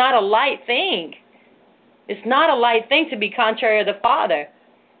is. It's not a light thing. It's not a light thing to be contrary to the Father.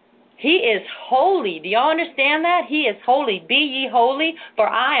 He is holy. Do y'all understand that? He is holy. Be ye holy, for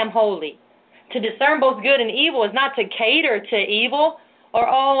I am holy. To discern both good and evil is not to cater to evil, or,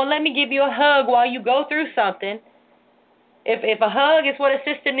 oh, let me give you a hug while you go through something. If a hug is what a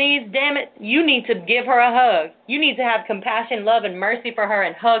sister needs, damn it, you need to give her a hug. You need to have compassion, love, and mercy for her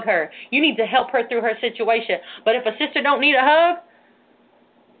and hug her. You need to help her through her situation. But if a sister don't need a hug,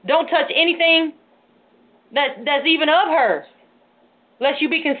 don't touch anything that's even of her, lest you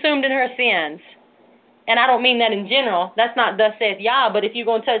be consumed in her sins. And I don't mean that in general. That's not thus saith Yah, but if you're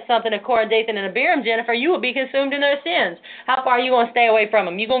going to touch something of Korah, Dathan, and Abiram, Jennifer, you will be consumed in their sins. How far are you going to stay away from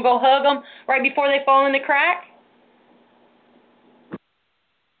them? You going to go hug them right before they fall in the crack?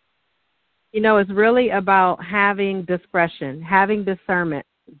 You know, it's really about having discretion, having discernment.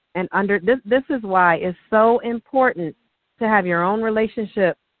 And this is why it's so important to have your own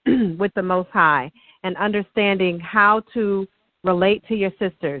relationship with the Most High and understanding how to relate to your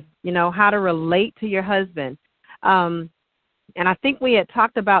sisters, you know, how to relate to your husband. And I think we had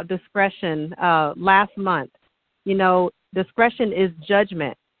talked about discretion last month. You know, discretion is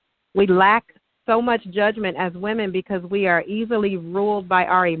judgment. We lack so much judgment as women because we are easily ruled by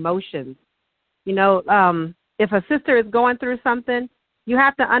our emotions. You know, if a sister is going through something, you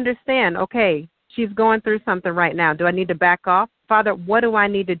have to understand, okay, she's going through something right now. Do I need to back off? Father, what do I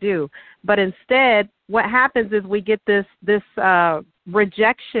need to do? But instead, what happens is we get this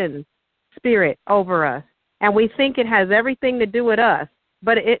rejection spirit over us, and we think it has everything to do with us,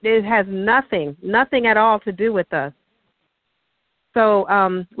 but it has nothing at all to do with us. So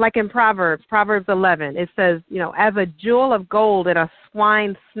like in Proverbs 11, it says, you know, as a jewel of gold in a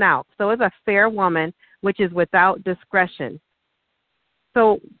swine's snout. So is a fair woman which is without discretion.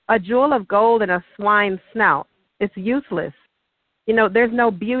 So a jewel of gold in a swine's snout, it's useless. You know, there's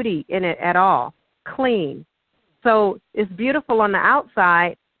no beauty in it at all. Clean. So it's beautiful on the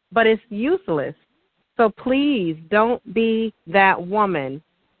outside, but it's useless. So please don't be that woman.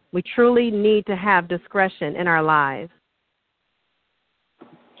 We truly need to have discretion in our lives.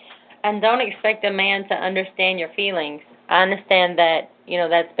 And don't expect a man to understand your feelings. I understand that, you know,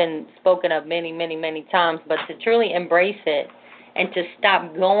 that's been spoken of many, many, many times, but to truly embrace it and to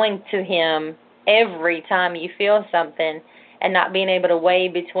stop going to him every time you feel something and not being able to weigh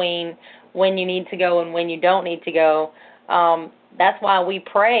between when you need to go and when you don't need to go. That's why we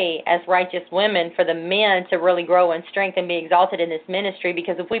pray as righteous women for the men to really grow in strength and be exalted in this ministry,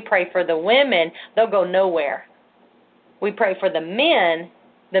 because if we pray for the women, they'll go nowhere. We pray for the men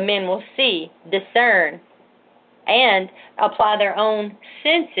will see, discern, and apply their own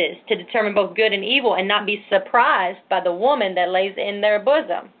senses to determine both good and evil and not be surprised by the woman that lays in their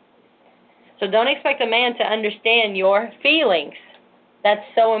bosom. So don't expect a man to understand your feelings. That's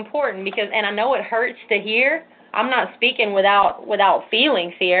so important because, and I know it hurts to hear. I'm not speaking without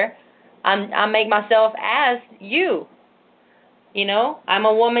feelings here. I make myself as you. You know, I'm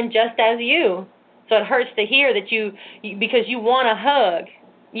a woman just as you. So it hurts to hear that you because you want a hug.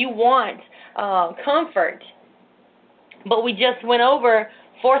 You want comfort. But we just went over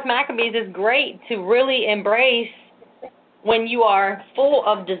 4th Maccabees is great to really embrace when you are full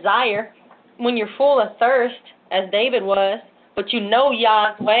of desire, when you're full of thirst, as David was, but you know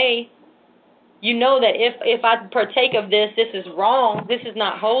Yah's way. You know that if I partake of this, this is wrong. This is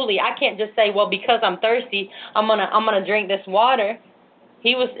not holy. I can't just say, well, because I'm thirsty, I'm gonna drink this water.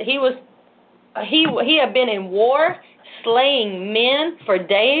 He had been in war, slaying men for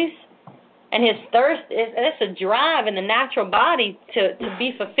days, and his thirst it's a drive in the natural body to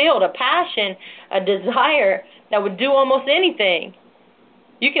be fulfilled, a passion, a desire that would do almost anything.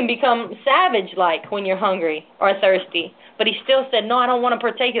 You can become savage-like when you're hungry or thirsty, but he still said, no, I don't want to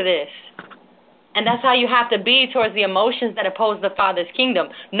partake of this. And that's how you have to be towards the emotions that oppose the Father's kingdom.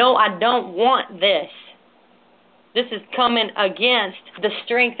 No, I don't want this. This is coming against the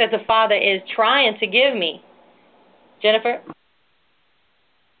strength that the Father is trying to give me. Jennifer?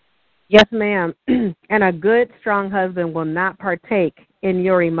 Yes, ma'am. And a good, strong husband will not partake in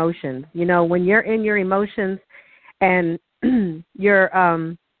your emotions. You know, when you're in your emotions and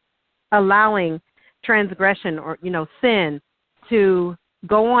you're allowing transgression or, you know, sin to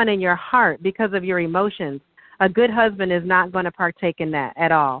go on in your heart because of your emotions, a good husband is not going to partake in that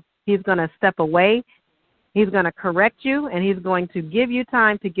at all. He's going to step away. He's going to correct you, and he's going to give you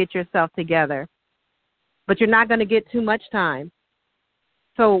time to get yourself together. But you're not going to get too much time.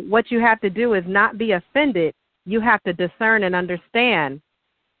 So what you have to do is not be offended. You have to discern and understand,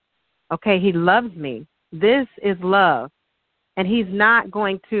 okay, he loves me. This is love. And he's not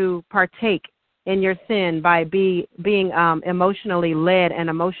going to partake in your sin by being emotionally led and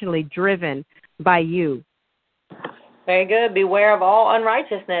emotionally driven by you. Very good. Beware of all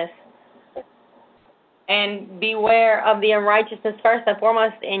unrighteousness. And beware of the unrighteousness first and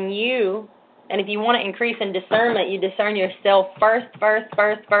foremost in you. And if you want to increase in discernment, you discern yourself first. I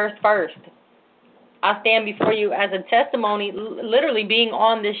stand before you as a testimony. Literally being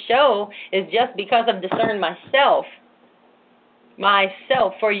on this show is just because I've discerned myself.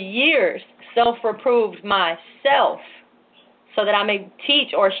 For years, self-reproved myself so that I may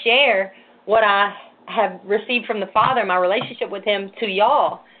teach or share what I have received from the Father, my relationship with him, to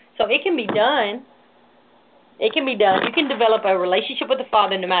y'all. So it can be done. It can be done. You can develop a relationship with the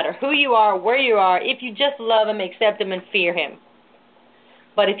Father no matter who you are, where you are, if you just love Him, accept Him, and fear Him.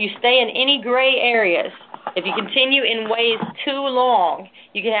 But if you stay in any gray areas, if you continue in ways too long,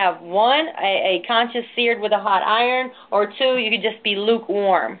 you can have one, a conscience seared with a hot iron, or two, you could just be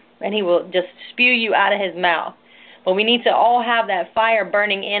lukewarm, and He will just spew you out of His mouth. But we need to all have that fire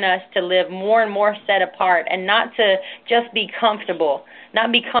burning in us to live more and more set apart, and not to just be comfortable,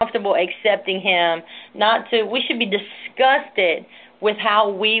 not be comfortable accepting Him, we should be disgusted with how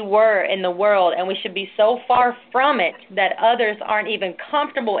we were in the world, and we should be so far from it that others aren't even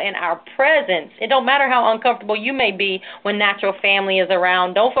comfortable in our presence. It don't matter how uncomfortable you may be when natural family is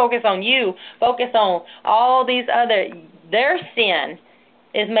around. Don't focus on you. Focus on all these their sin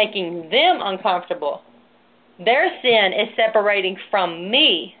is making them uncomfortable. Their sin is separating from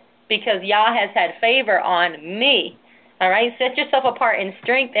me because Yah has had favor on me. All right? Set yourself apart in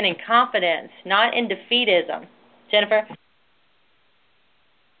strength and in confidence, not in defeatism. Jennifer?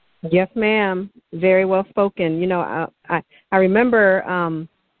 Yes, ma'am. Very well spoken. You know, I remember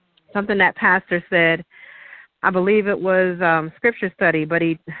something that pastor said. I believe it was scripture study, but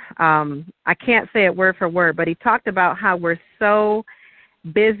I can't say it word for word, but he talked about how we're so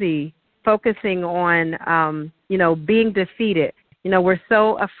busy focusing on, being defeated. We're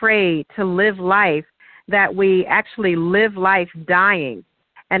so afraid to live life that we actually live life dying.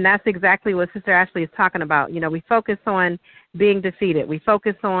 And that's exactly what Sister Ashley is talking about. We focus on being defeated. We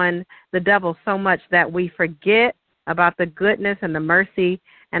focus on the devil so much that we forget about the goodness and the mercy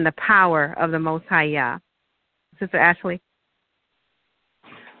and the power of the Most High Yah. Sister Ashley?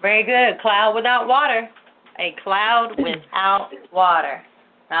 Very good. Cloud without water. A cloud without water.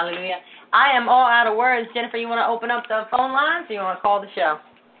 Hallelujah. I am all out of words. Jennifer, you want to open up the phone lines or you want to call the show?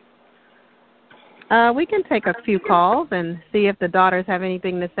 We can take a few calls and see if the daughters have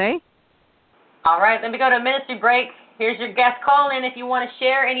anything to say. All right, let me go to a ministry break. Here's your guest call in if you want to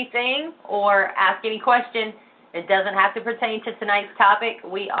share anything or ask any question. It doesn't have to pertain to tonight's topic.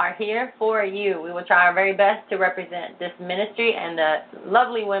 We are here for you. We will try our very best to represent this ministry and the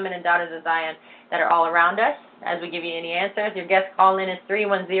lovely women and daughters of Zion that are all around us as we give you any answers. Your guest call in is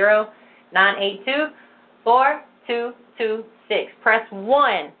 310-982-4222. Press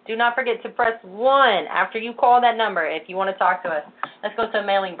 1. Do not forget to press 1 after you call that number if you want to talk to us. Let's go to a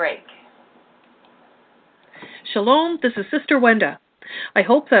mailing break. Shalom, this is Sister Wenda. I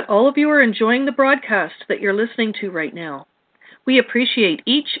hope that all of you are enjoying the broadcast that you're listening to right now. We appreciate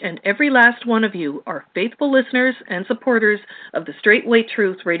each and every last one of you, our faithful listeners and supporters of the Straitway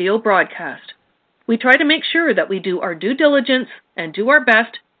Truth radio broadcast. We try to make sure that we do our due diligence and do our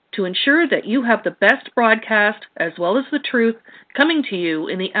best to ensure that you have the best broadcast as well as the truth coming to you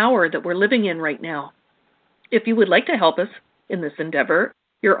in the hour that we're living in right now. If you would like to help us in this endeavor,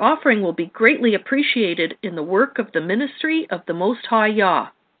 your offering will be greatly appreciated in the work of the ministry of the Most High Yah.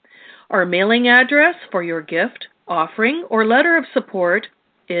 Our mailing address for your gift, offering, or letter of support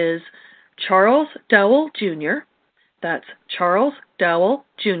is Charles Dowell Jr. That's Charles Dowell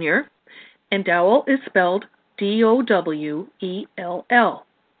Jr. And Dowell is spelled D-O-W-E-L-L.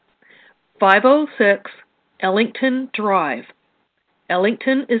 506 Ellington Drive.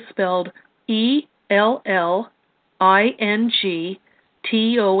 Ellington is spelled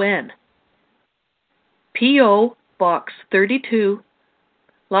E-L-L-I-N-G-T-O-N. P.O. Box 32,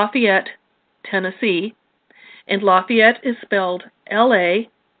 Lafayette, Tennessee. And Lafayette is spelled L-A-F-A-Y-E-T-T-E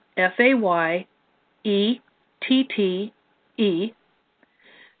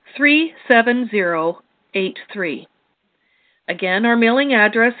 37083. Again, our mailing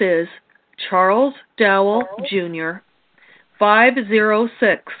address is Charles Dowell Jr.,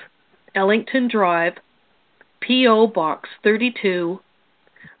 506 Ellington Drive, P.O. Box 32,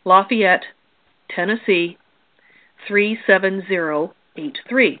 Lafayette, Tennessee,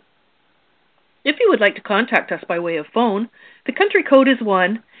 37083. If you would like to contact us by way of phone, the country code is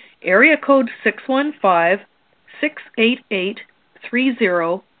 1, area code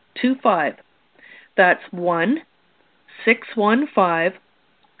 615-688-3025. That's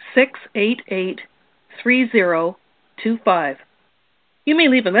 1-615-688-3025. You may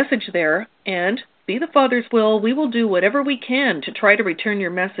leave a message there, and, be the Father's will, we will do whatever we can to try to return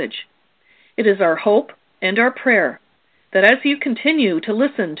your message. It is our hope and our prayer that as you continue to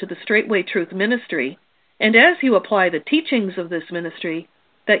listen to the Straitway Truth Ministry, and as you apply the teachings of this ministry,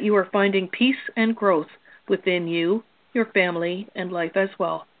 that you are finding peace and growth within you, your family, and life as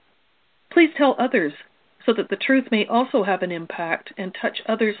well. Please tell others so that the truth may also have an impact and touch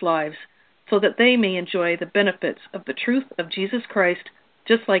others' lives so that they may enjoy the benefits of the truth of Jesus Christ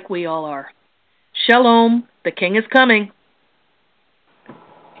just like we all are. Shalom, the King is coming.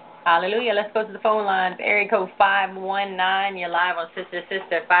 Hallelujah. Let's go to the phone lines. Area code 519. You're live on Sister to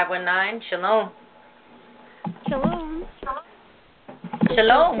Sister. 519. Shalom. Shalom.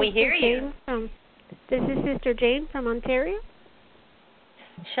 Shalom. We hear you. This is Sister Jane from Ontario.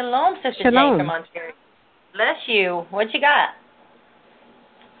 Shalom, Sister Shalom. Jane from Ontario. Bless you. What you got?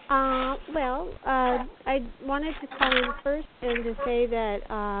 I wanted to call in first and to say that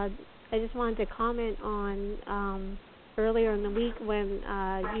I just wanted to comment on earlier in the week when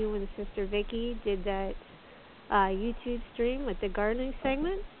you and Sister Vicky did that YouTube stream with the gardening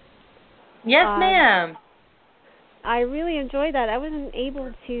segment. Yes, ma'am. I really enjoyed that. I wasn't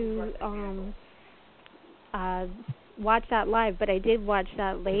able to watch that live, but I did watch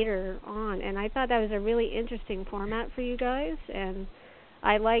that later on, and I thought that was a really interesting format for you guys, and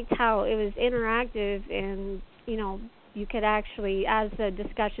I liked how it was interactive, and you could actually, as the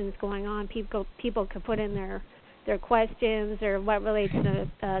discussion's going on, people could put in their questions or what relates to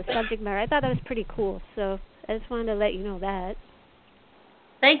subject matter. I thought that was pretty cool, so I just wanted to let you know that.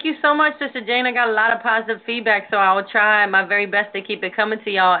 Thank you so much, Sister Jane. I got a lot of positive feedback, so I will try my very best to keep it coming to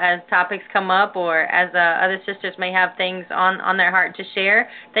y'all as topics come up or as other sisters may have things on their heart to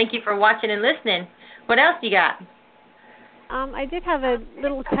share. Thank you for watching and listening. What else you got? I did have a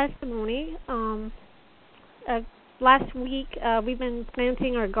little testimony. Last week, we've been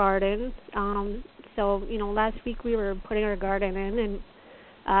planting our garden. So, last week we were putting our garden in,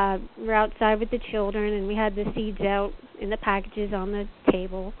 and we're outside with the children, and we had the seeds out in the packages on the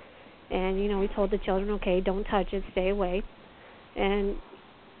table. And, we told the children, okay, don't touch it, stay away. And,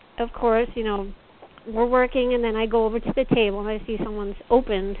 of course, we're working, and then I go over to the table, and I see someone's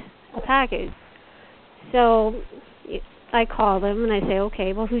opened a package. So I call them, and I say,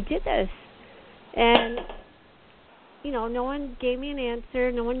 okay, well, who did this? And, no one gave me an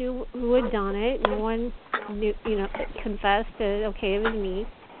answer. No one knew who had done it. No one knew, confessed that, okay, it was me.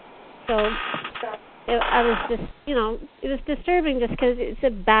 So I was just, it was disturbing just because it's a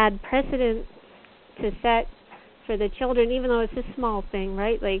bad precedent to set for the children, even though it's a small thing,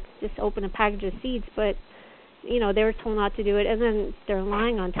 right? Like, just open a package of seeds, but, they were told not to do it, and then they're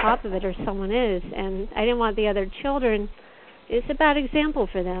lying on top of it, or someone is, and I didn't want the other children. It's a bad example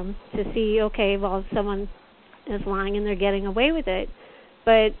for them to see, okay, well, someone is lying and they're getting away with it.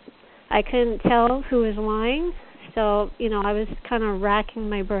 But I couldn't tell who was lying, so, I was kind of racking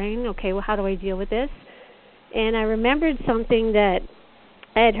my brain, okay, well, how do I deal with this? And I remembered something that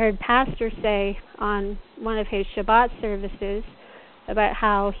I had heard Pastor say on one of his Shabbat services about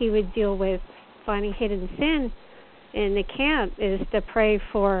how he would deal with finding hidden sin in the camp is to pray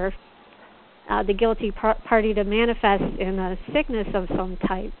for the guilty party to manifest in a sickness of some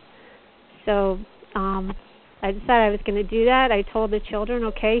type. So I decided I was going to do that. I told the children,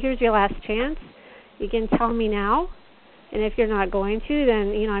 okay, here's your last chance. You can tell me now. And if you're not going to,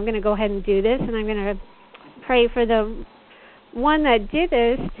 then, I'm going to go ahead and do this. And I'm going to pray for the one that did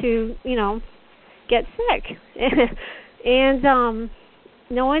this to, get sick. And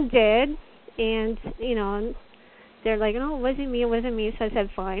no one did. And, they're like, no, it wasn't me. So I said,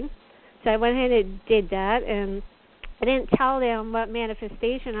 fine. So I went ahead and did that. And I didn't tell them what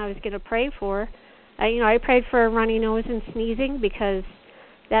manifestation I was going to pray for. I prayed for a runny nose and sneezing because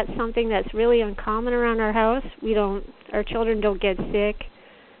that's something that's really uncommon around our house. Our children don't get sick.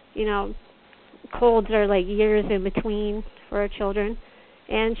 Colds are like years in between for our children.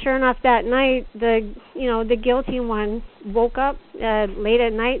 And sure enough, that night, the guilty one woke up late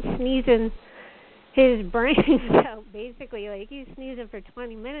at night sneezing his brains out, basically. Like, he was sneezing for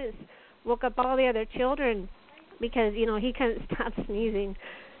 20 minutes, woke up all the other children because, he couldn't stop sneezing.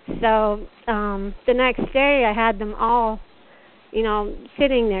 So the next day, I had them all,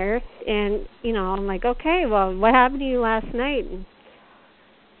 sitting there, and, I'm like, okay, well, what happened to you last night? And,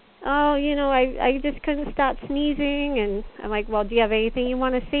 oh, I just couldn't stop sneezing, and I'm like, well, do you have anything you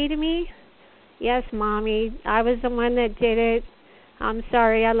want to say to me? Yes, Mommy, I was the one that did it. I'm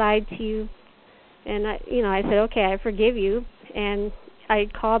sorry I lied to you. And, I said, okay, I forgive you. And I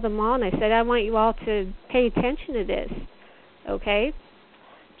called them all, and I said, I want you all to pay attention to this, okay?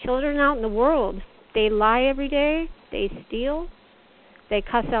 Children out in the world, they lie every day, they steal, they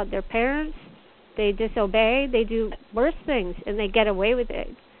cuss out their parents, they disobey, they do worse things, and they get away with it.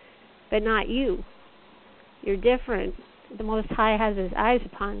 But not you. You're different. The Most High has His eyes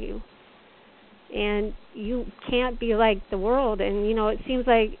upon you. And you can't be like the world. And, it seems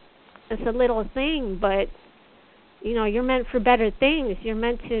like it's a little thing, but, you're meant for better things. You're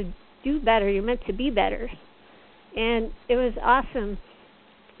meant to do better. You're meant to be better. And it was awesome.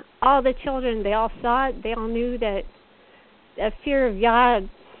 All the children, they all saw it. They all knew that a fear of Yah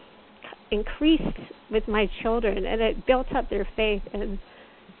increased with my children, and it built up their faith. And,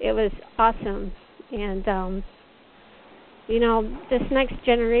 it was awesome. And, you know, this next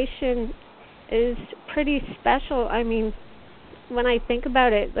generation is pretty special. I mean, when I think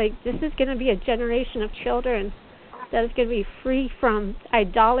about it, like, this is going to be a generation of children that is going to be free from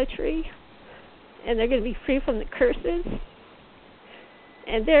idolatry, and they're going to be free from the curses,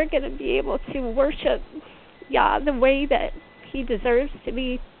 and they're going to be able to worship Yah the way that he deserves to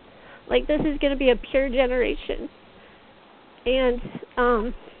be. Like, this is going to be a pure generation. And,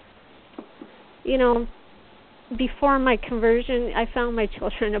 you know, before my conversion, I found my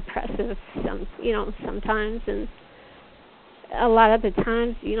children oppressive sometimes, and a lot of the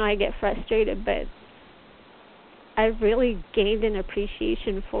times, you know, I get frustrated, but I really gained an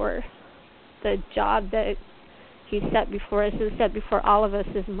appreciation for the job that he set before us and set before all of us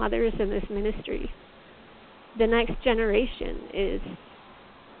as mothers in this ministry. The next generation is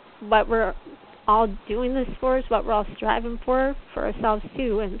what we're all doing this for, is what we're all striving for ourselves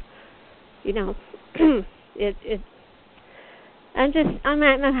too. And, you know,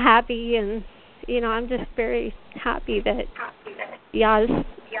 I'm happy, and, you know, I'm just very happy that Yah's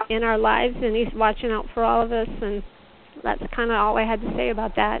in our lives and he's watching out for all of us, and that's kind of all I had to say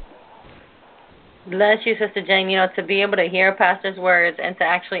about that. Bless you, Sister Jane. You know, to be able to hear Pastor's words and to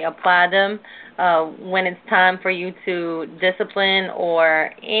actually apply them when it's time for you to discipline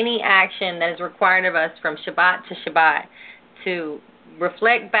or any action that is required of us from Shabbat to Shabbat, to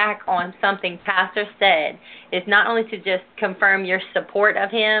reflect back on something Pastor said is not only to just confirm your support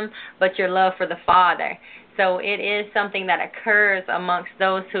of him, but your love for the Father. So it is something that occurs amongst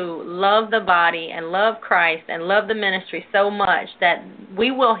those who love the body and love Christ and love the ministry so much that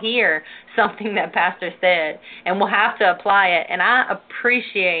we will hear something that Pastor said and we'll have to apply it. And I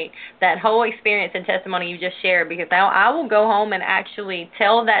appreciate that whole experience and testimony you just shared, because now I will go home and actually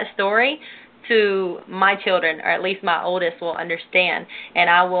tell that story to my children, or at least my oldest will understand, and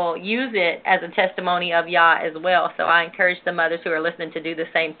I will use it as a testimony of Yah as well. So I encourage the mothers who are listening to do the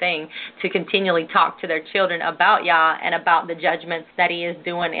same thing, to continually talk to their children about Yah and about the judgments that he is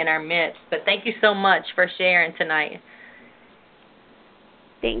doing in our midst. But thank you so much for sharing tonight.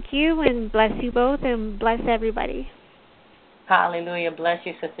 Thank you, and bless you both, and bless everybody. Hallelujah. Bless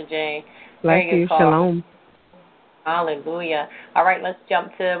you, Sister Jane. Bless you. Shalom. Hallelujah. All right, let's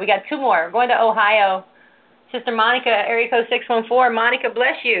jump to, we got two more. We're going to Ohio. Sister Monica, area code 614. Monica,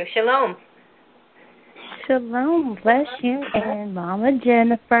 bless you. Shalom. Shalom. Bless you. And Mama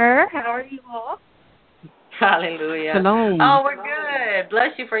Jennifer, how are you all? Hallelujah. Shalom. Oh, we're good.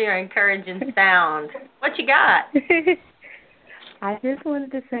 Bless you for your encouraging sound. What you got? I just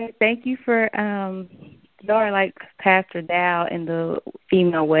wanted to say thank you for, y'all are like Pastor Dow in the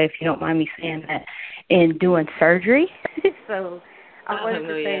female way, if you don't mind me saying that, in doing surgery. So I wanted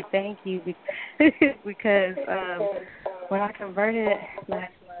to say thank you because when I converted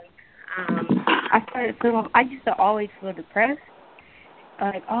last month, I used to always feel depressed.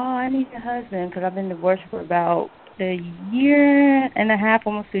 Like, oh, I need a husband, because I've been divorced for about a year and a half,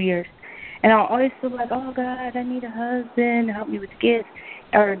 almost 2 years. And I always feel like, oh, God, I need a husband to help me with the kids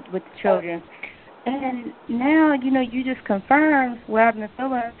or with the children. And now, you know, you just confirmed what I've been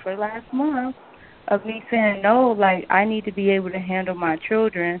feeling for the last month of me saying, no, like, I need to be able to handle my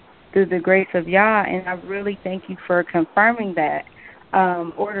children through the grace of Yah. And I really thank you for confirming that.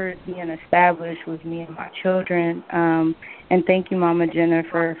 Order is being established with me and my children. And thank you, Mama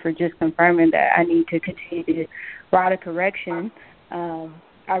Jennifer, for just confirming that I need to continue to ride a correction.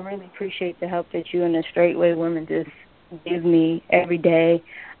 I really appreciate the help that you and the Straitway women just give me every day.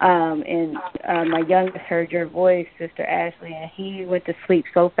 And my youngest heard your voice, Sister Ashley, and he went to sleep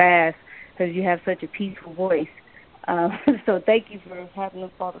so fast because you have such a peaceful voice. So thank you for having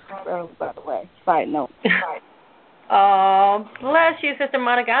them fall asleep early, by the way. Side note. Oh, bless you, Sister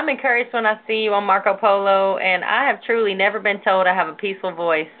Monica. I'm encouraged when I see you on Marco Polo, and I have truly never been told I have a peaceful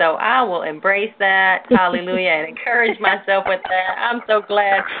voice, so I will embrace that, hallelujah, and encourage myself with that. I'm so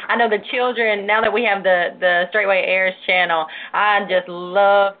glad. I know the children, now that we have the Straitway Airs channel, I just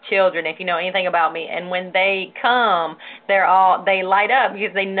love children, if you know anything about me, and when they come, they light up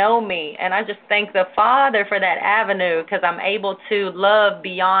because they know me, and I just thank the Father for that avenue, because I'm able to love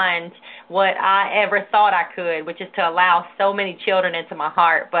beyond what I ever thought I could, which is to allow so many children into my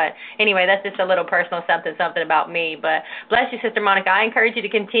heart. But anyway, that's just a little personal something about me. But bless you, Sister Monica. I encourage you to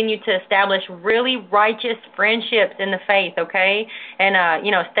continue to establish really righteous friendships in the faith, okay? And,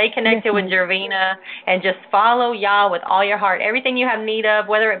 stay connected with Jervina and just follow Yah with all your heart. Everything you have need of,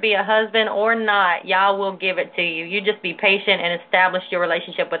 whether it be a husband or not, Yah will give it to you. You just be patient and establish your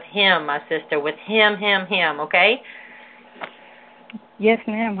relationship with him, my sister, with him, okay? Yes,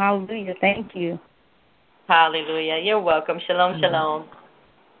 ma'am. Hallelujah. Thank you. Hallelujah. You're welcome. Shalom, shalom.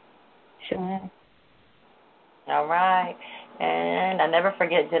 Shalom. All right. And I never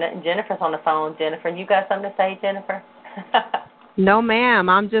forget Jennifer's on the phone. Jennifer, you got something to say, Jennifer? No, ma'am.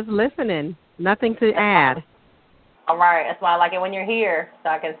 I'm just listening. Nothing to add. All right. That's why I like it when you're here, so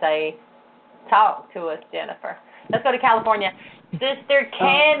I can say, talk to us, Jennifer. Let's go to California. Sister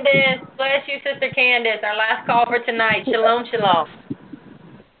Candace. Bless you, Sister Candace. Our last call for tonight. Shalom, shalom.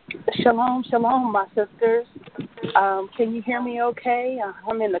 Shalom, shalom, my sisters. Can you hear me okay?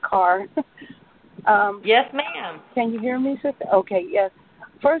 I'm in the car. Yes, ma'am. Can you hear me, sister? Okay, yes.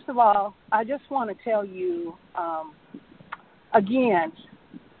 First of all, I just want to tell you, again,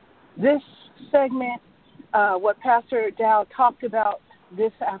 this segment, what Pastor Dow talked about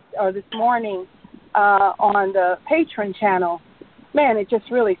this morning on the Patreon channel, man, it just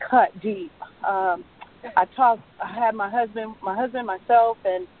really cut deep. I had my husband, myself,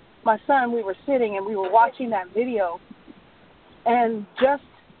 and my son, we were sitting and we were watching that video, and just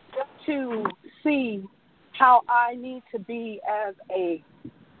to see how I need to be as a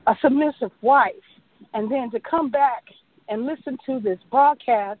submissive wife, and then to come back and listen to this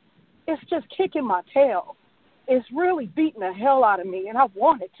broadcast, it's just kicking my tail. It's really beating the hell out of me, and I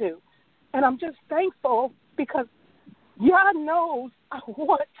want it to. And I'm just thankful because God knows I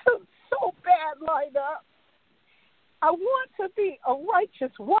want to so bad line up. I want to be a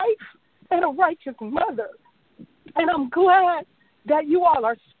righteous wife and a righteous mother. And I'm glad that you all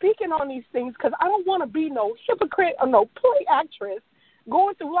are speaking on these things, because I don't want to be no hypocrite or no play actress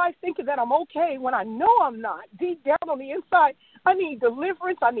going through life thinking that I'm okay when I know I'm not. Deep down on the inside, I need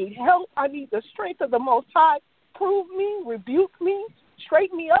deliverance. I need help. I need the strength of the Most High. Prove me, rebuke me,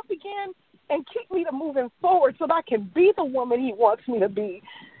 straighten me up again, and keep me to moving forward so that I can be the woman He wants me to be.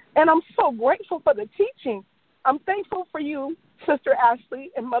 And I'm so grateful for the teaching. I'm thankful for you, Sister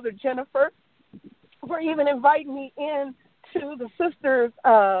Ashley and Mother Jennifer, for even inviting me in to the sisters'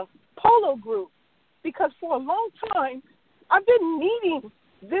 polo group, because for a long time I've been needing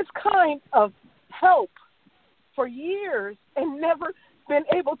this kind of help for years and never been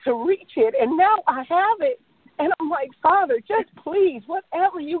able to reach it. And now I have it, and I'm like, Father, just please,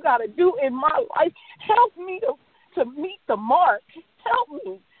 whatever you got to do in my life, help me to meet the mark. Help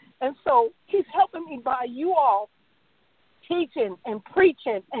me. And so He's helping me by you all teaching and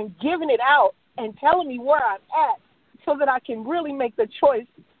preaching and giving it out and telling me where I'm at, so that I can really make the choice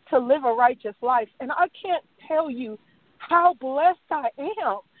to live a righteous life. And I can't tell you how blessed I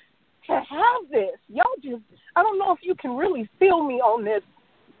am to have this. Y'all just, I don't know if you can really feel me on this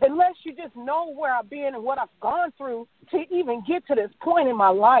unless you just know where I've been and what I've gone through to even get to this point in my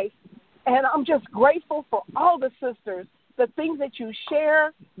life. And I'm just grateful for all the sisters, the things that you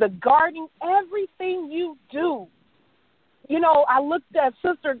share, the guarding, everything you do. You know, I looked at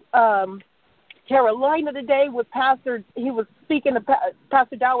Sister Carolina today with Pastor, he was speaking to,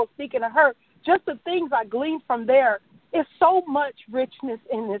 Pastor Dow was speaking to her. Just the things I gleaned from there. Is so much richness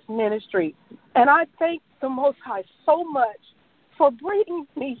in this ministry. And I thank the Most High so much for bringing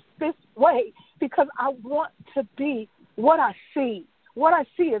me this way, because I want to be what I see. What I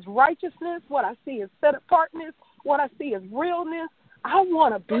see is righteousness. What I see is set-apartness. What I see is realness. I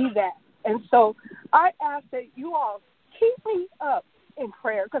want to be that. And so I ask that you all keep me up in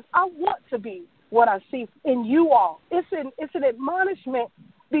prayer, because I want to be what I see in you all. It's an admonishment,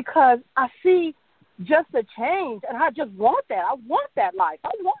 because I see just a change, and I just want that. I want that life.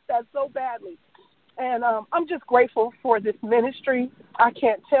 I want that so badly. And I'm just grateful for this ministry. I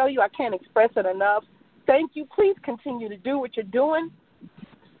can't tell you. I can't express it enough. Thank you. Please continue to do what you're doing.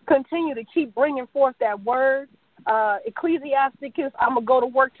 Continue to keep bringing forth that word. Ecclesiasticus, I'm going to go to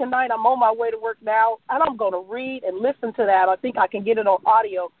work tonight. I'm on my way to work now, and I'm going to read and listen to that. I think I can get it on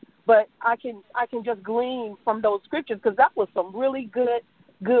audio, but I can just glean from those scriptures, because that was some really good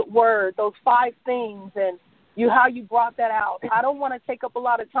word, those 5 things, and how you brought that out. I don't want to take up a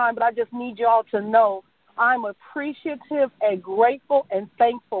lot of time, but I just need you all to know I'm appreciative and grateful and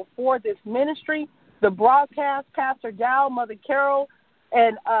thankful for this ministry, the broadcast, Pastor Dow, Mother Carol,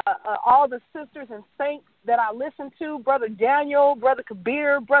 and all the sisters and saints that I listen to, Brother Daniel, Brother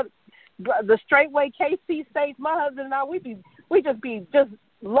Kabir, the Straitway KC saints, my husband and I, we just be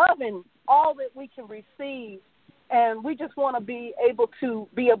loving all that we can receive. And we just want to be able to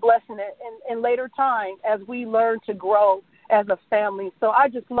be a blessing in later time as we learn to grow as a family. So I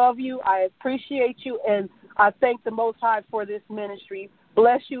just love you. I appreciate you. And I thank the Most High for this ministry.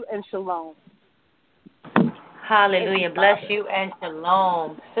 Bless you and shalom. Hallelujah. Bless you and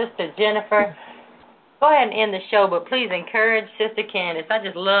shalom. Sister Jennifer, go ahead and end the show, but please encourage Sister Candace. I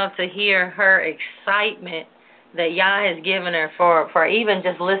just love to hear her excitement that Yah has given her for even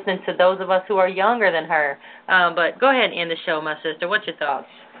just listening to those of us who are younger than her. But go ahead and end the show, my sister. What's your thoughts?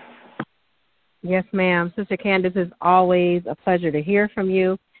 Yes, ma'am. Sister Candace, it's always a pleasure to hear from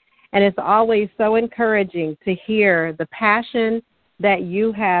you. And it's always so encouraging to hear the passion that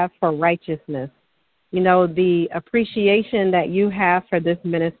you have for righteousness. You know, the appreciation that you have for this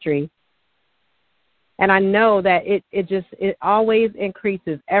ministry. And I know that it always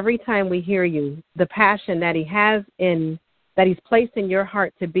increases every time we hear you. The passion that that he's placed in your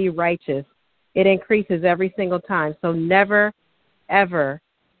heart to be righteous, it increases every single time. So never, ever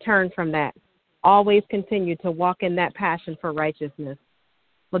turn from that. Always continue to walk in that passion for righteousness.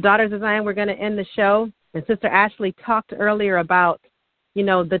 Well, Daughters of Zion, we're going to end the show. And Sister Ashley talked earlier about,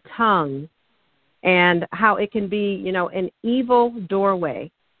 the tongue and how it can be, an evil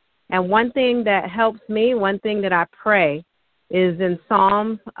doorway. And one thing that helps me, one thing that I pray is in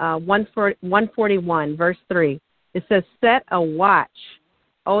Psalm 141, verse 3. It says, set a watch,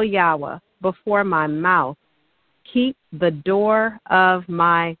 O Yahweh, before my mouth. Keep the door of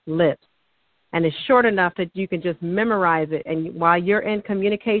my lips. And it's short enough that you can just memorize it. And while you're in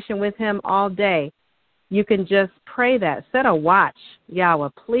communication with him all day, you can just pray that. Set a watch, Yahweh,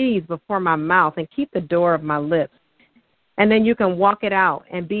 please, before my mouth, and keep the door of my lips. And then you can walk it out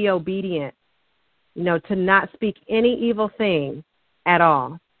and be obedient, to not speak any evil thing at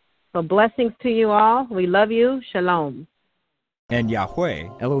all. So blessings to you all. We love you. Shalom. And Yahweh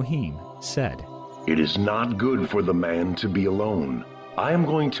Elohim said, It is not good for the man to be alone. I am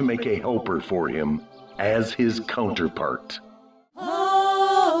going to make a helper for him as his counterpart.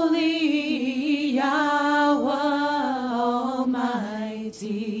 Holy Yahweh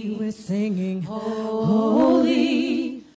Almighty. We're singing, Holy